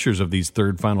take pictures of these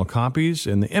third final copies,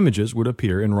 and the images would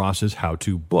appear in Ross's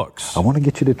how-to books. I want to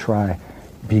get you to try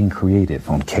being creative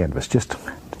on canvas, just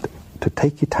to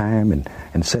take your time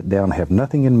and sit down and have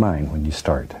nothing in mind when you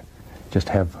start. Just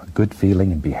have a good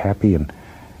feeling and be happy and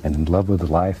in love with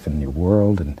life and your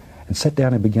world, and sit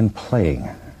down and begin playing.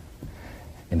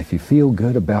 And if you feel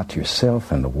good about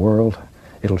yourself and the world,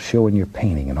 it'll show in your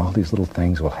painting, and all these little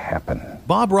things will happen.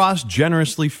 Bob Ross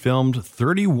generously filmed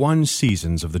 31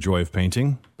 seasons of The Joy of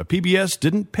Painting, but PBS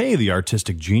didn't pay the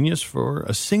artistic genius for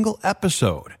a single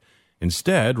episode.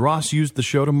 Instead, Ross used the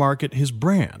show to market his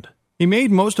brand. He made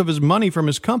most of his money from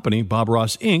his company, Bob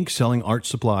Ross Inc., selling art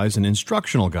supplies and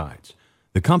instructional guides.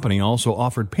 The company also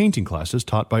offered painting classes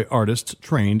taught by artists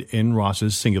trained in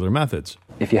Ross's singular methods.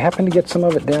 If you happen to get some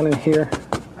of it down in here,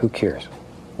 who cares?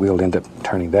 We'll end up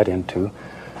turning that into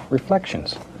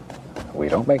reflections. We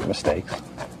don't make mistakes.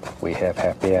 We have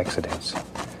happy accidents.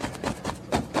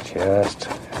 Just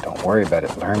don't worry about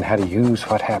it. Learn how to use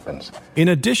what happens. In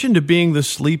addition to being the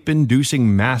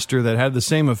sleep-inducing master that had the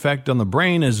same effect on the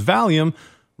brain as Valium,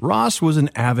 Ross was an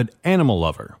avid animal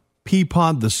lover.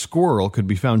 Peapod the squirrel could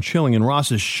be found chilling in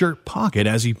Ross's shirt pocket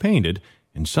as he painted,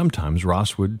 and sometimes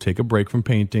Ross would take a break from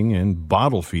painting and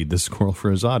bottle feed the squirrel for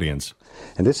his audience.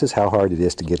 And this is how hard it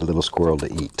is to get a little squirrel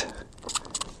to eat.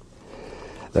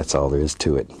 That's all there is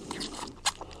to it.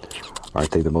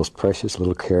 Aren't they the most precious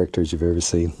little characters you've ever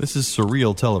seen? This is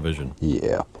surreal television.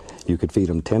 Yeah. You could feed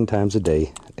them 10 times a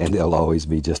day, and they'll always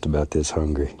be just about this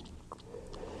hungry.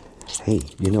 Hey,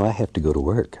 I have to go to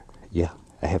work. Yeah,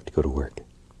 I have to go to work.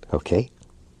 Okay?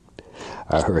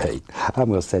 All right. I'm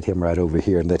going to set him right over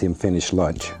here and let him finish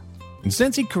lunch. And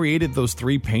since he created those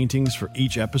 3 paintings for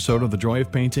each episode of The Joy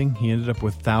of Painting, he ended up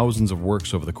with thousands of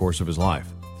works over the course of his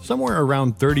life. Somewhere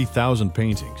around 30,000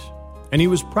 paintings. And he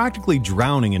was practically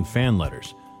drowning in fan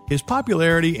letters. His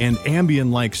popularity and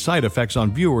Ambien-like side effects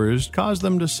on viewers caused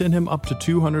them to send him up to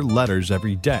 200 letters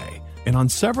every day. And on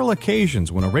several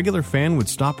occasions, when a regular fan would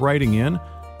stop writing in,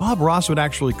 Bob Ross would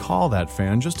actually call that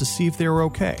fan just to see if they were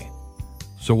okay.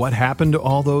 So what happened to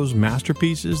all those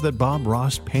masterpieces that Bob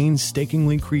Ross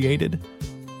painstakingly created?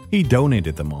 He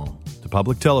donated them all to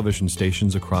public television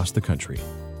stations across the country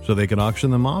so they could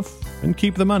auction them off and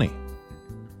keep the money.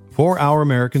 For Our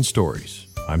American Stories,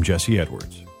 I'm Jesse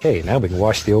Edwards. Okay, now we can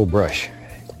wash the old brush.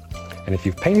 And if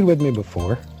you've painted with me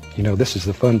before, you know this is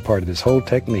the fun part of this whole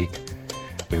technique.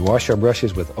 We wash our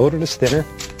brushes with odorless thinner,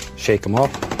 shake them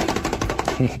off,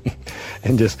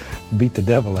 and just beat the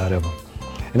devil out of them.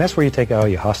 And that's where you take out all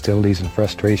your hostilities and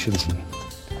frustrations, and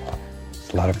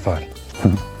it's a lot of fun.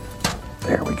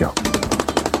 There we go.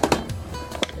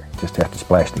 Just have to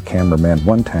splash the cameraman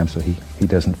one time so he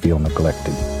doesn't feel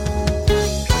neglected.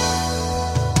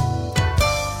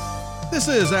 This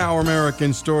is Our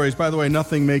American Stories. By the way,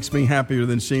 nothing makes me happier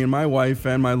than seeing my wife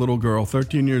and my little girl,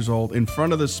 13 years old, in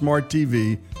front of the smart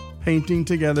TV, painting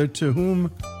together to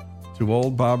whom? To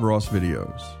old Bob Ross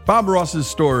videos. Bob Ross's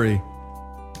story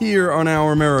here on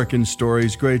Our American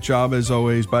Stories. Great job, as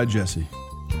always, by Jesse.